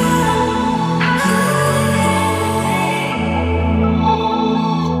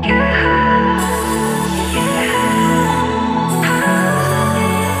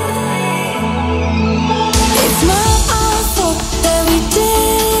 It's my own fault that we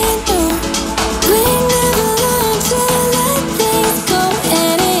didn't know. We never learned to let things go.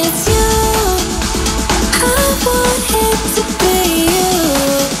 And it's you, I wanted to be you.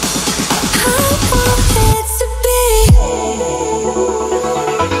 I wanted to be.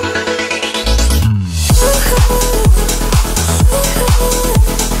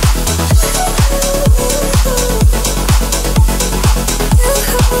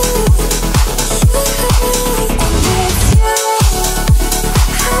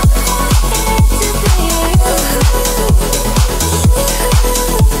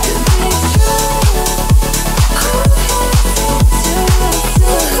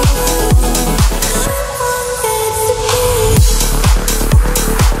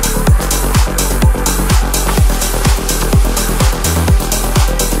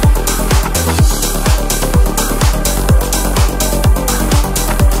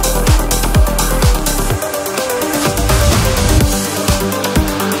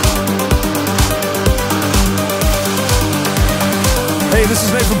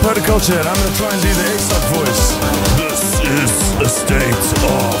 Culture, and I'm going to try and do the ASAP voice. This is a state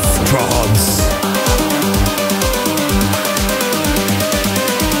of trance.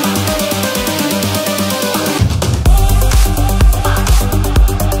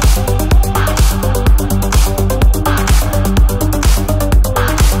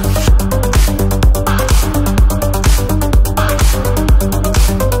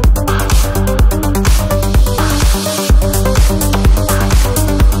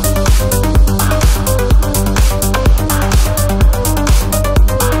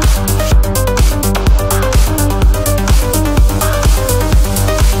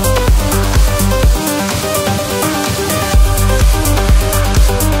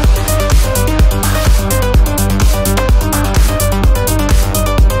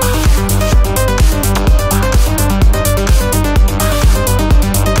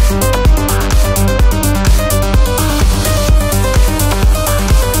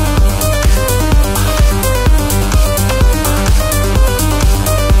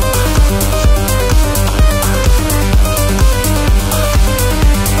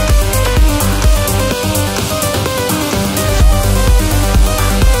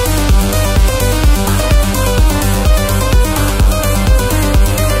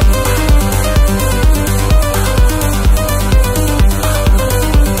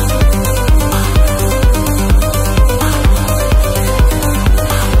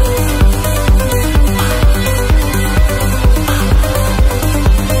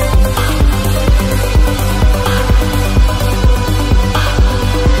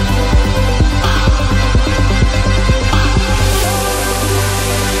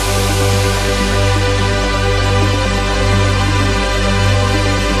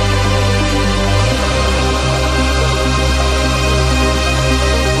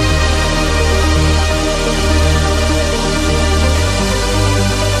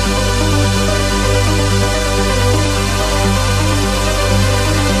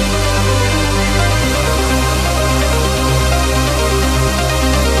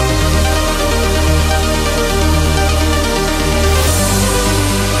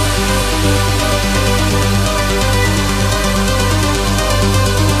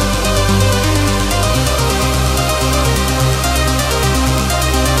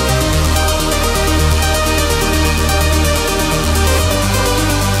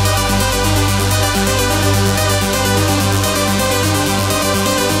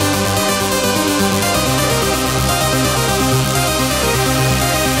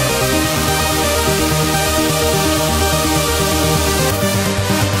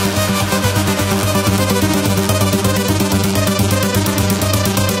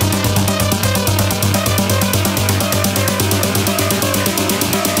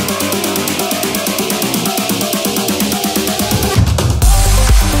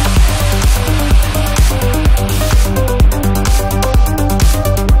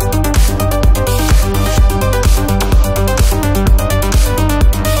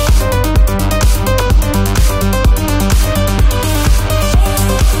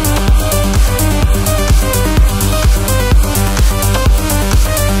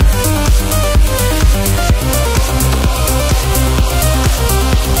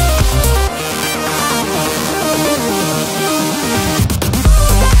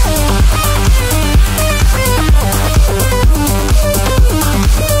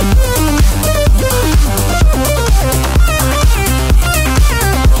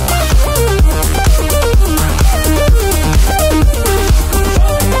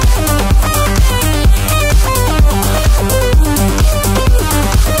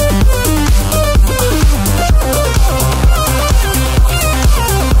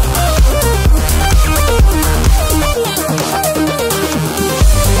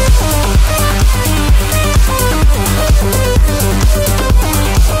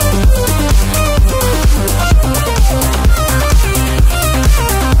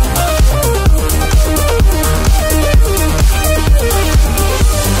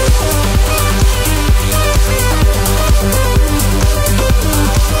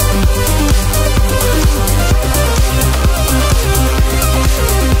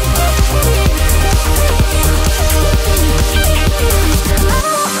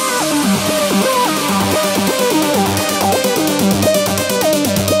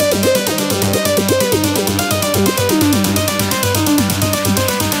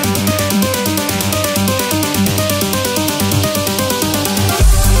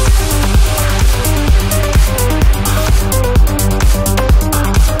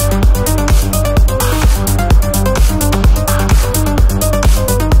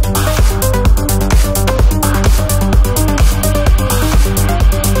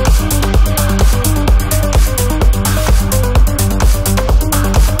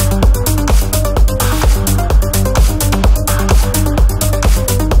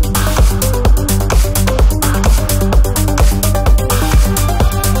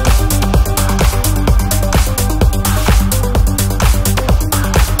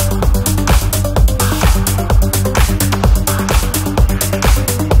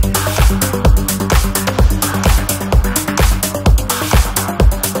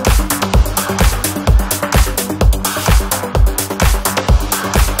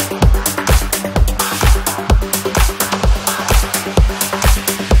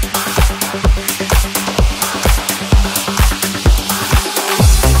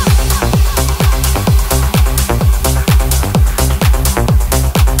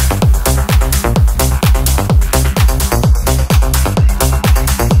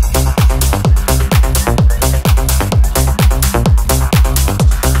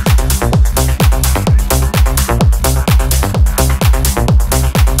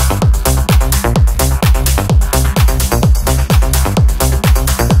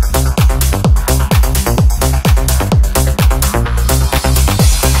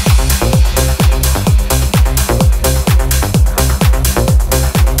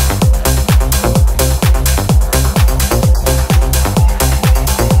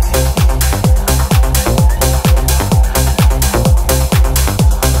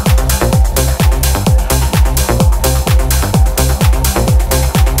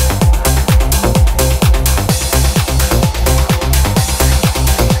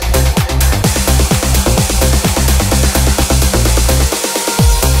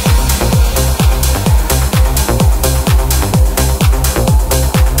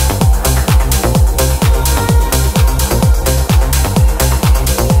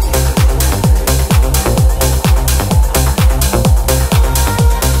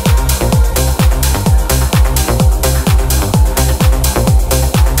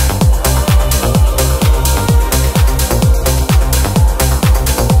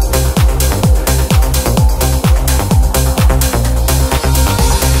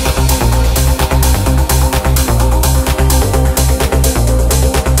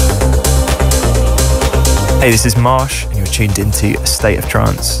 Hey, this is Marsh, and you're tuned into A State of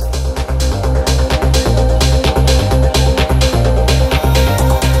Trance.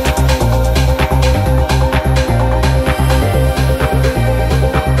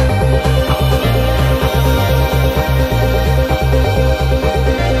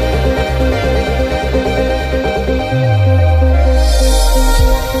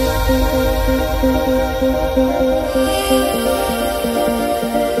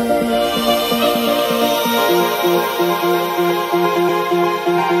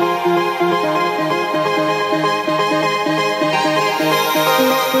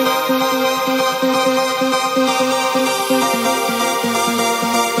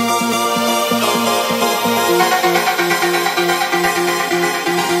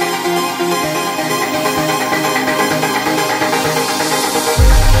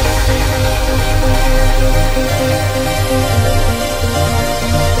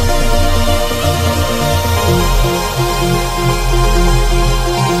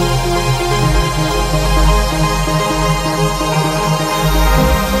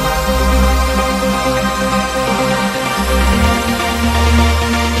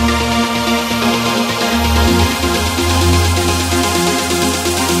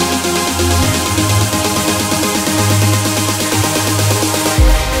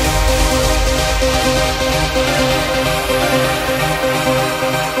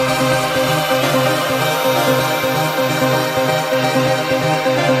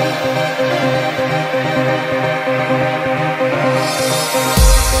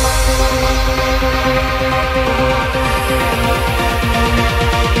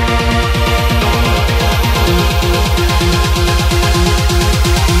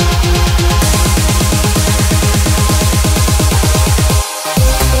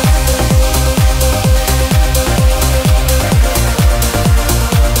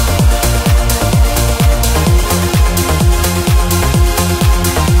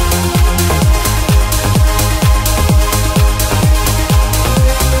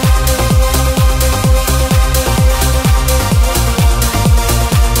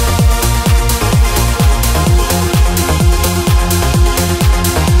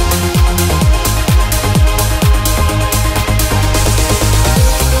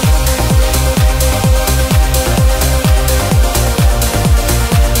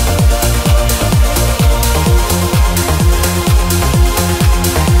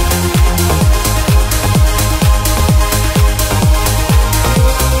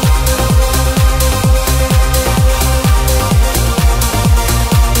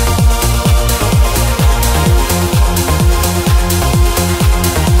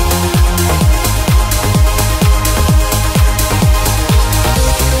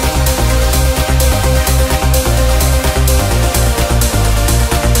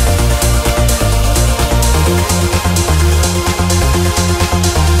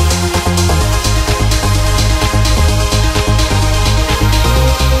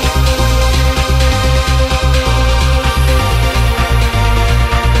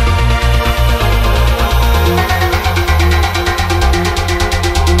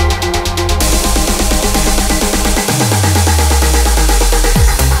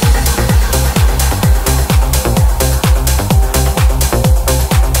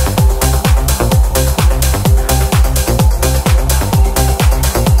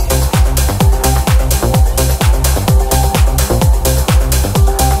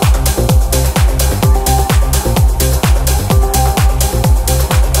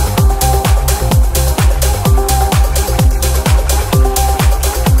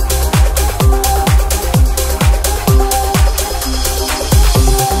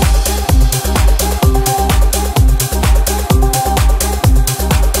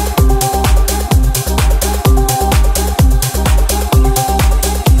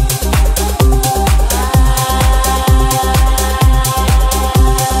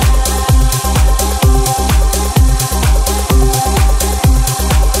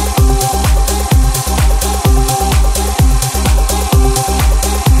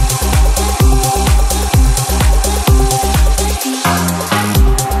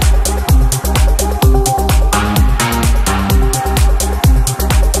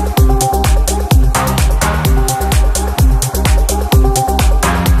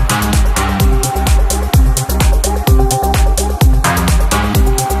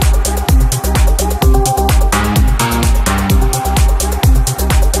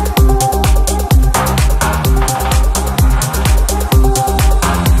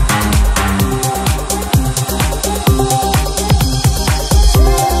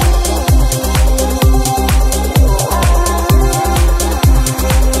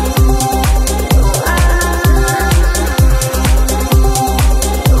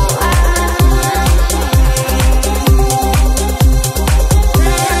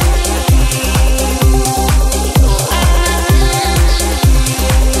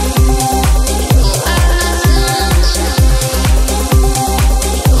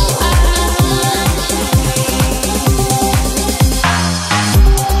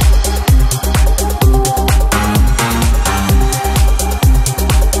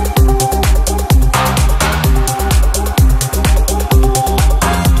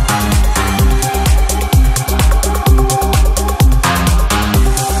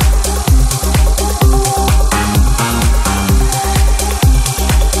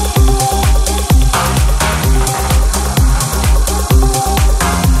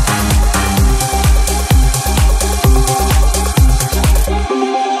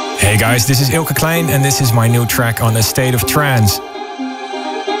 guys, this is Ilke Klein and this is my new track on A State of Trance.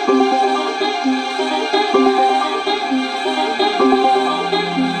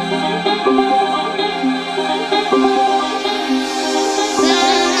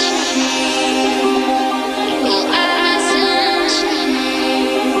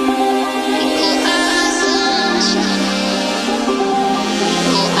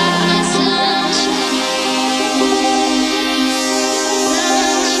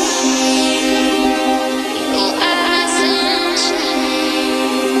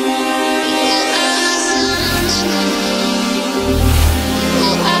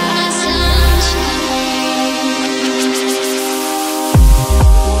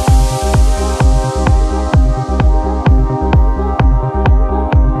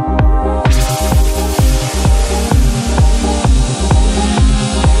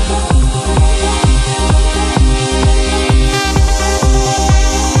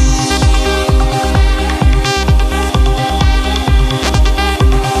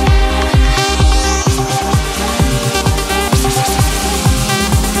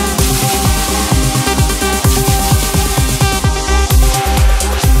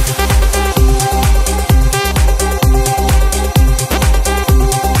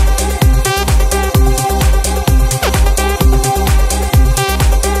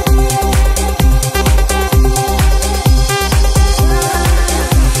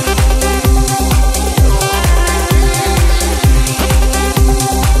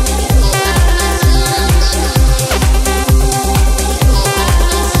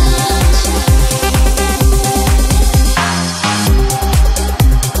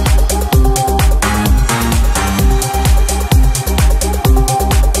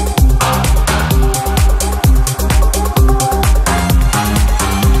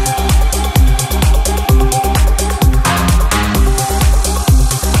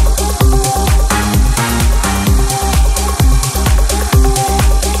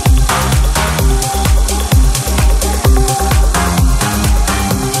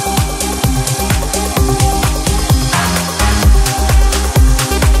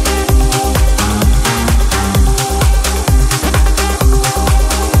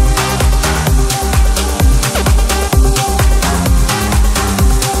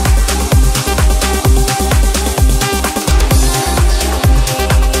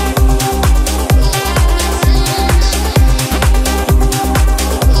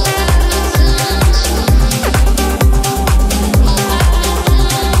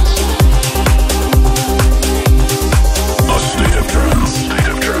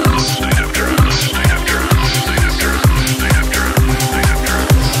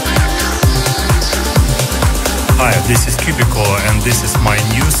 This is my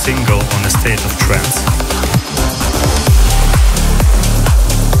new single on A State of Trance.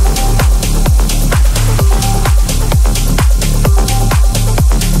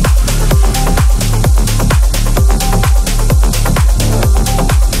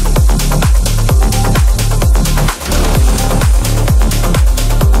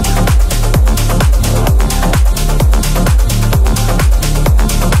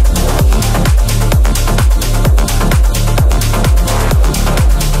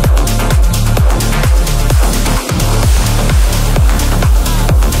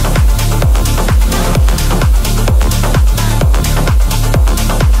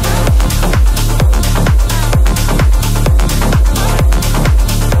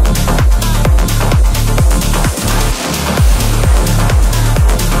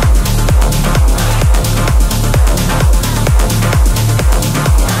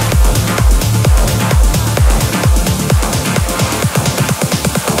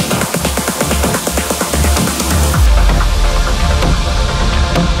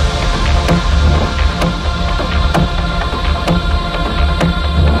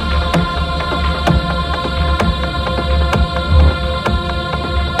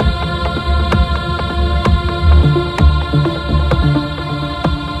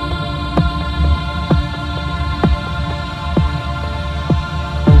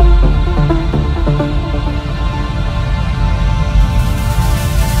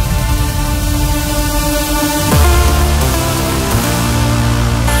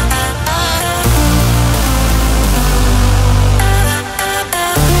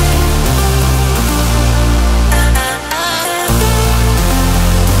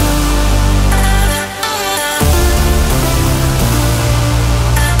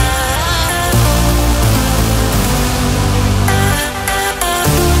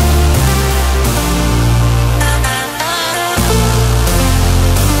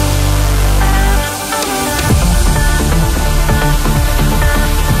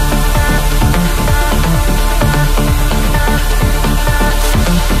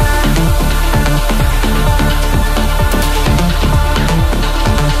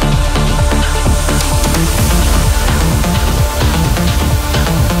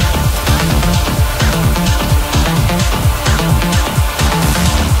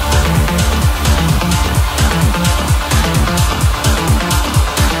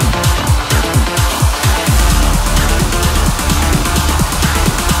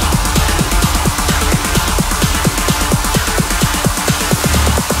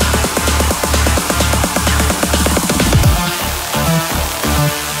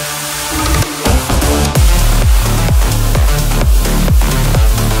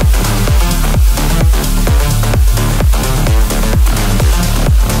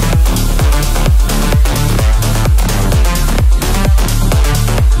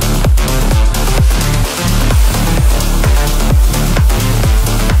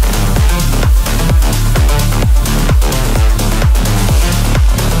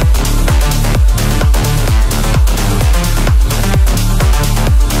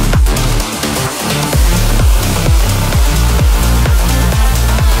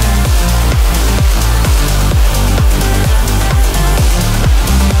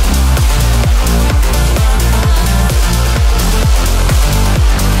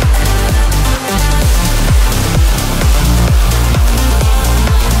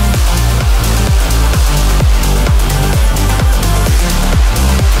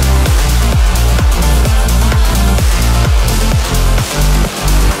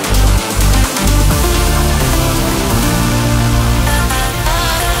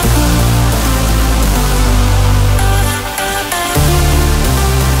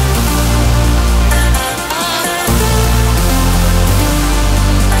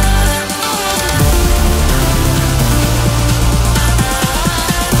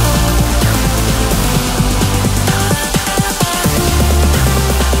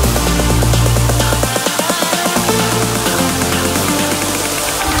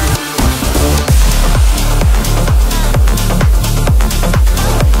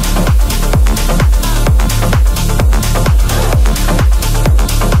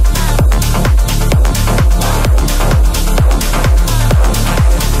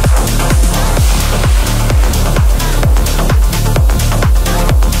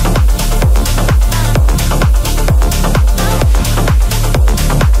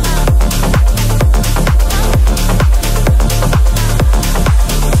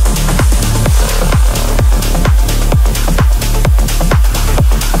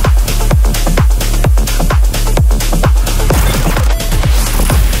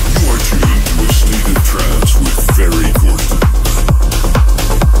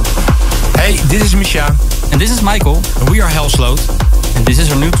 Michael. And we are Hellsloat. And this is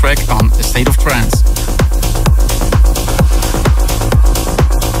our new track on A State of Trance.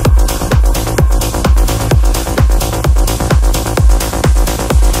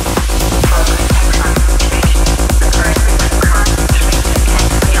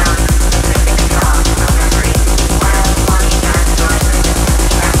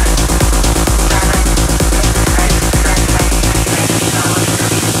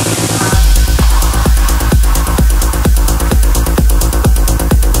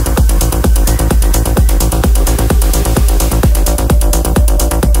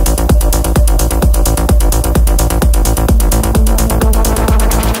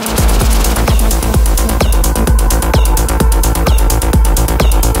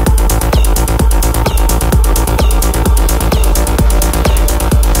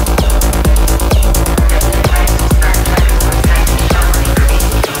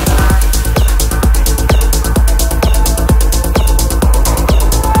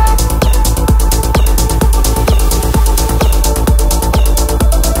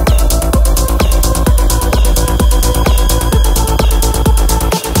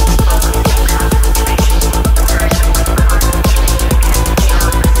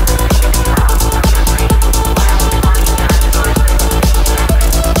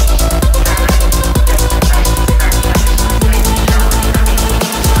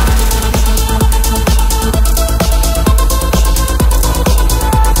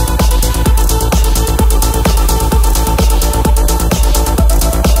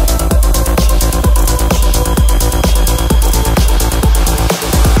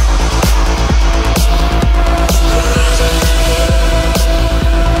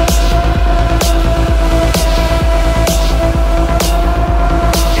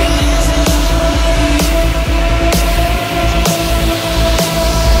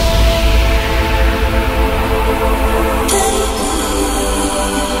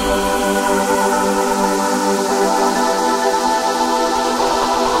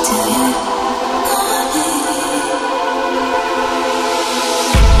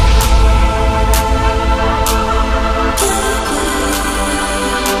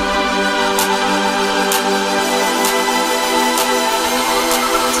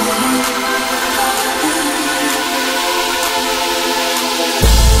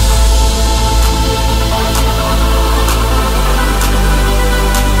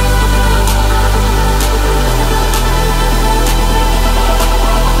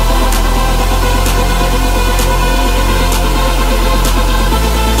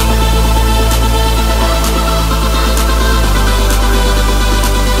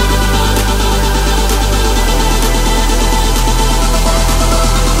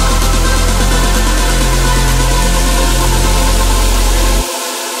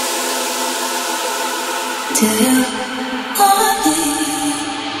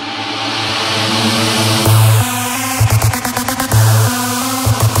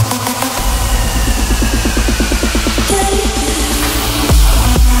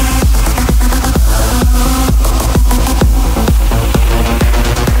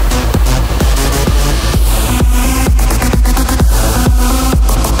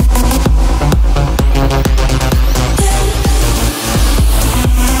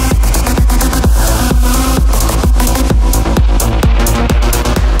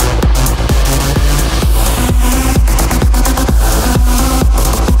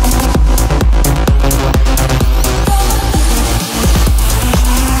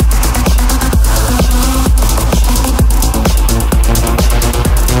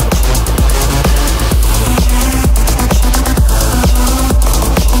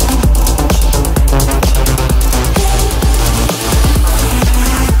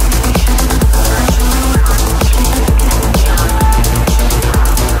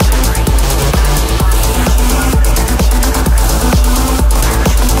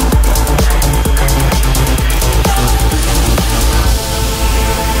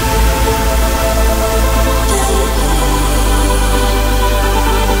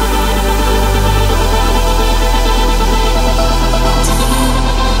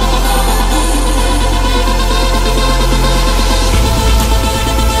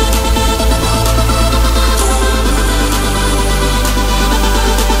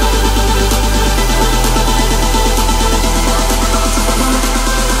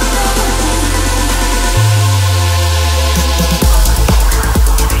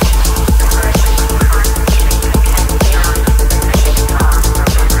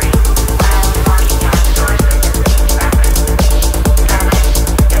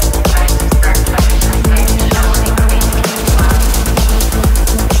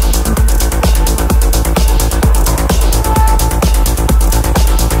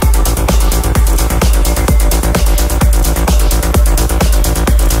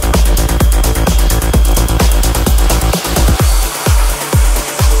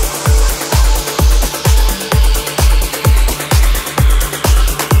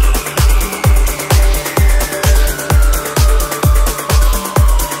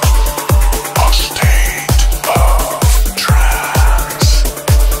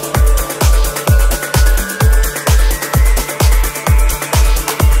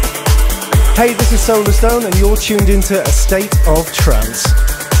 Hey, this is Solar Stone, and you're tuned into A State of Trance.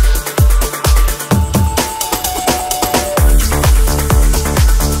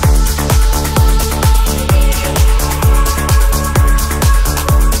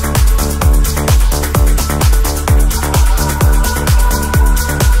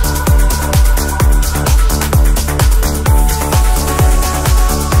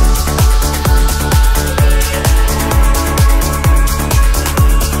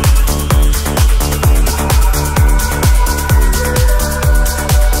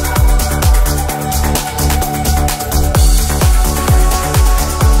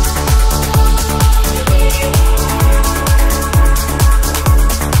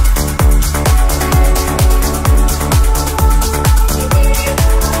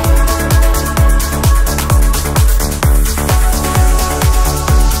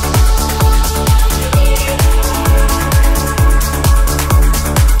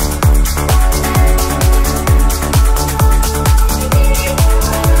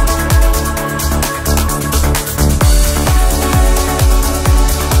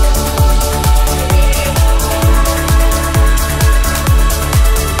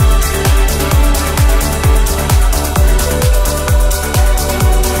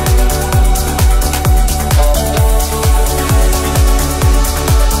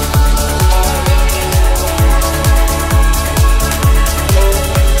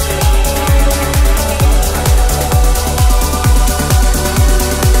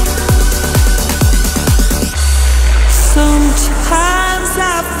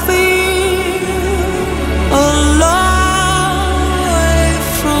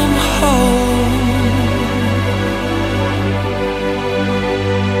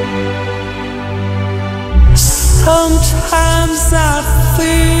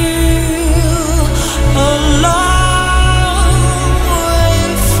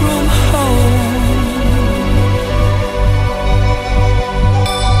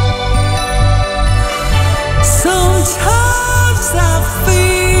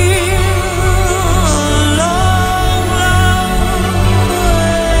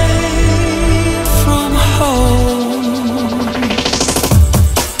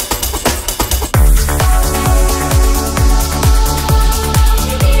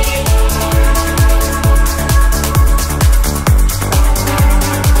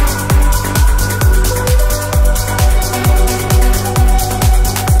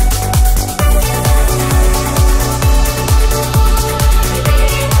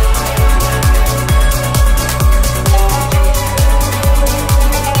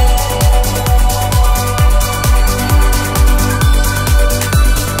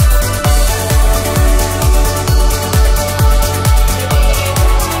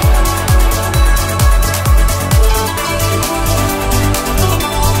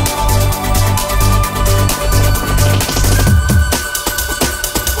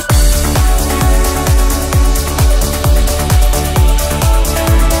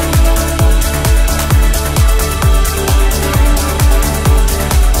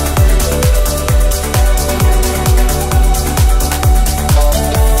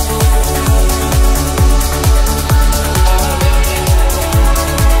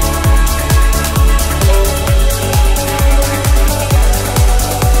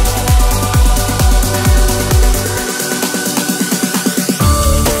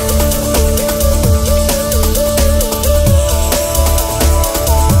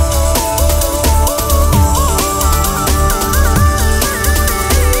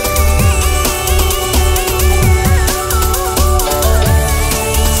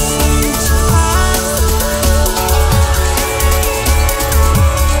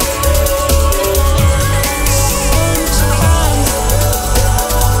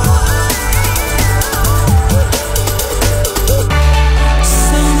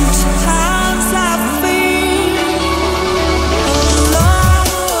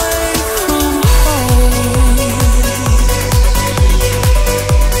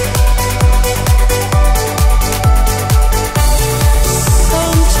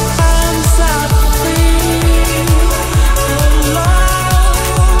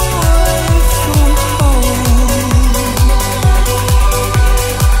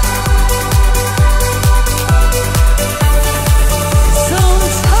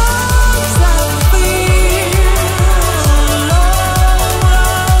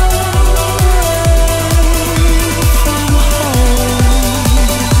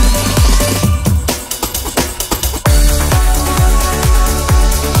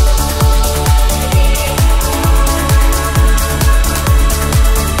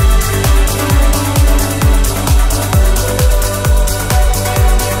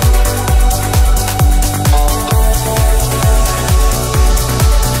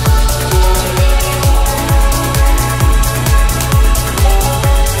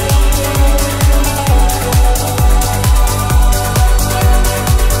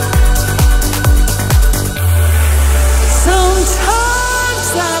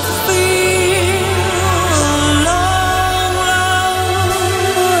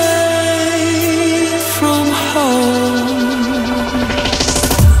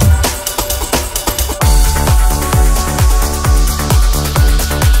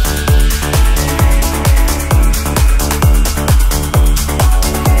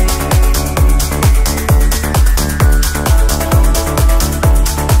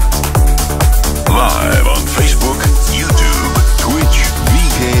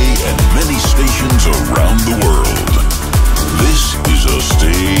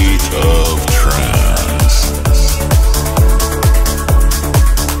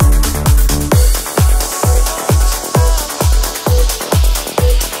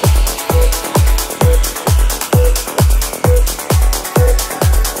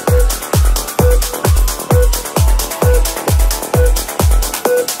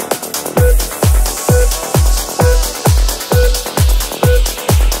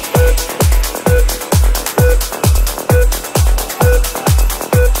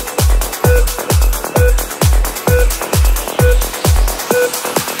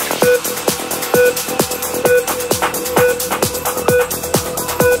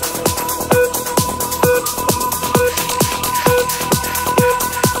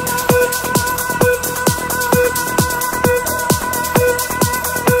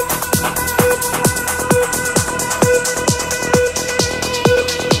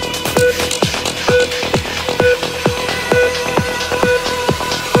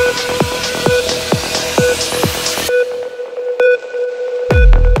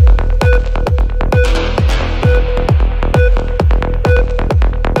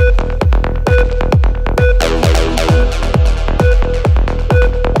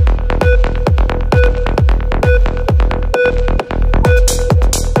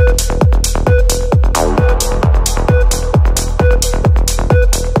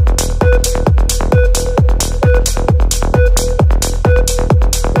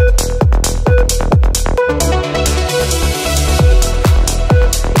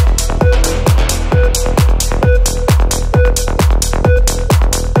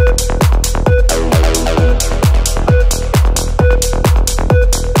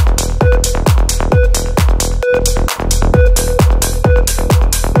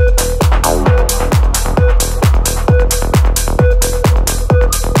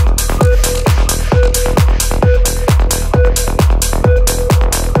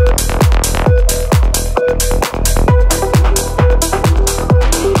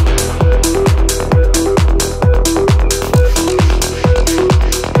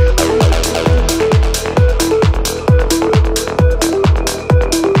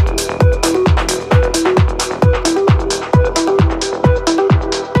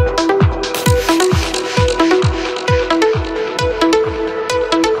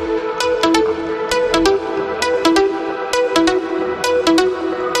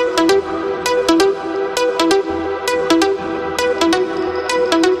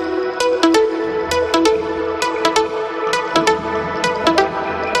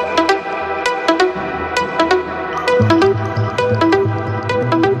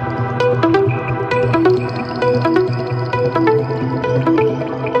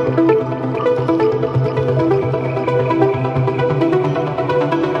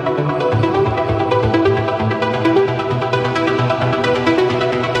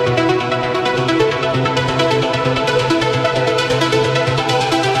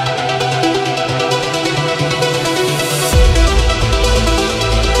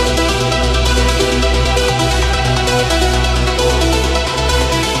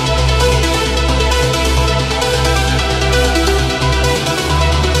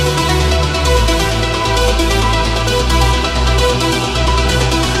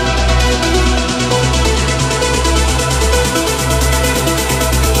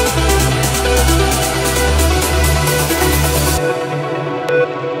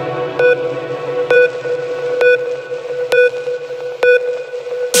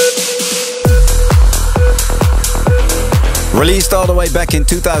 Released all the way back in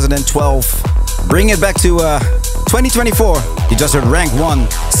 2012. Bring it back to 2024. You just heard rank 1,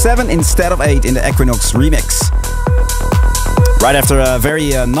 7 instead of 8 in the Equinox remix. Right after a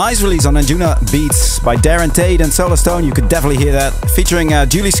very nice release on Anjuna Beats by Darren Tate and Solar Stone, you could definitely hear that. Featuring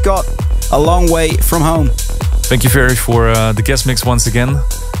Julie Scott, A Long Way From Home. Thank you, Ferry, for the guest mix once again.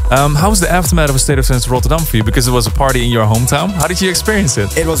 How was the aftermath of A State of Trance Rotterdam for you? Because it was a party in your hometown. How did you experience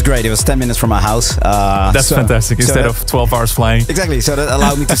it? It was great. It was 10 minutes from my house. That's fantastic. Instead of 12 hours flying. Exactly. So that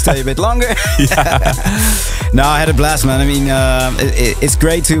allowed me to stay a bit longer. No, I had a blast, man. I mean, it's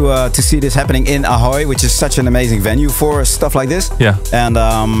great to see this happening in Ahoy, which is such an amazing venue for stuff like this. Yeah. And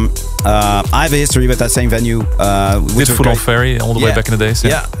I have a history with that same venue. Did foot on Ferry all the way back in the days.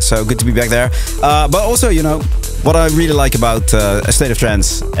 Yeah. So good to be back there. But also, you know, what I really like about A State of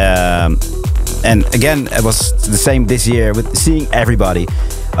Trance, and again, it was the same this year with seeing everybody.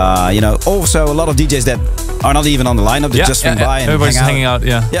 You know, also a lot of DJs that are not even on the lineup, they just swing by and everybody's hanging out.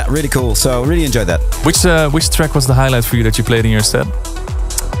 Yeah, really cool. So really enjoyed that. Which track was the highlight for you that you played in your set?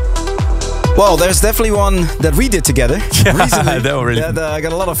 Well, there's definitely one that we did together recently that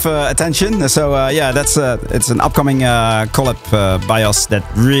got a lot of attention. So yeah, it's an upcoming collab by us that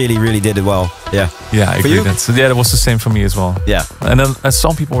really did it well. Yeah, I agree. That was the same for me as well. Yeah, and then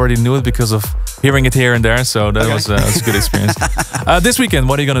some people already knew it because of hearing it here and there. So that was a good experience. This weekend,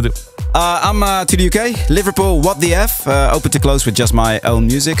 what are you gonna do? I'm to the UK, Liverpool. What the F? Open to close with just my own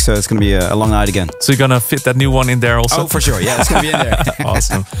music, so it's gonna be a long night again. So you're gonna fit that new one in there also? Oh, for sure. Yeah, it's gonna be in there.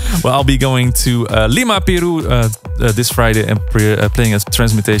 Awesome. Well, I'll be going to Lima, Peru this Friday and playing a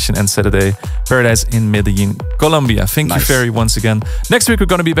transmutation, and Saturday Paradise in Medellin, Colombia. Thank you, Ferry, once again. Next week we're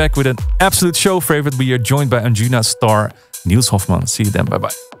gonna be back with an absolute show favorite. We are joined by Anjuna star Niels Hofman. See you then. Bye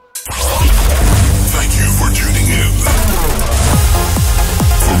bye. Thank you for tuning in.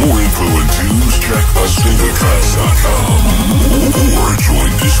 For more info and tunes, check astateoftrance.com or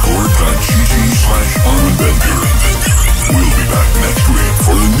join Discord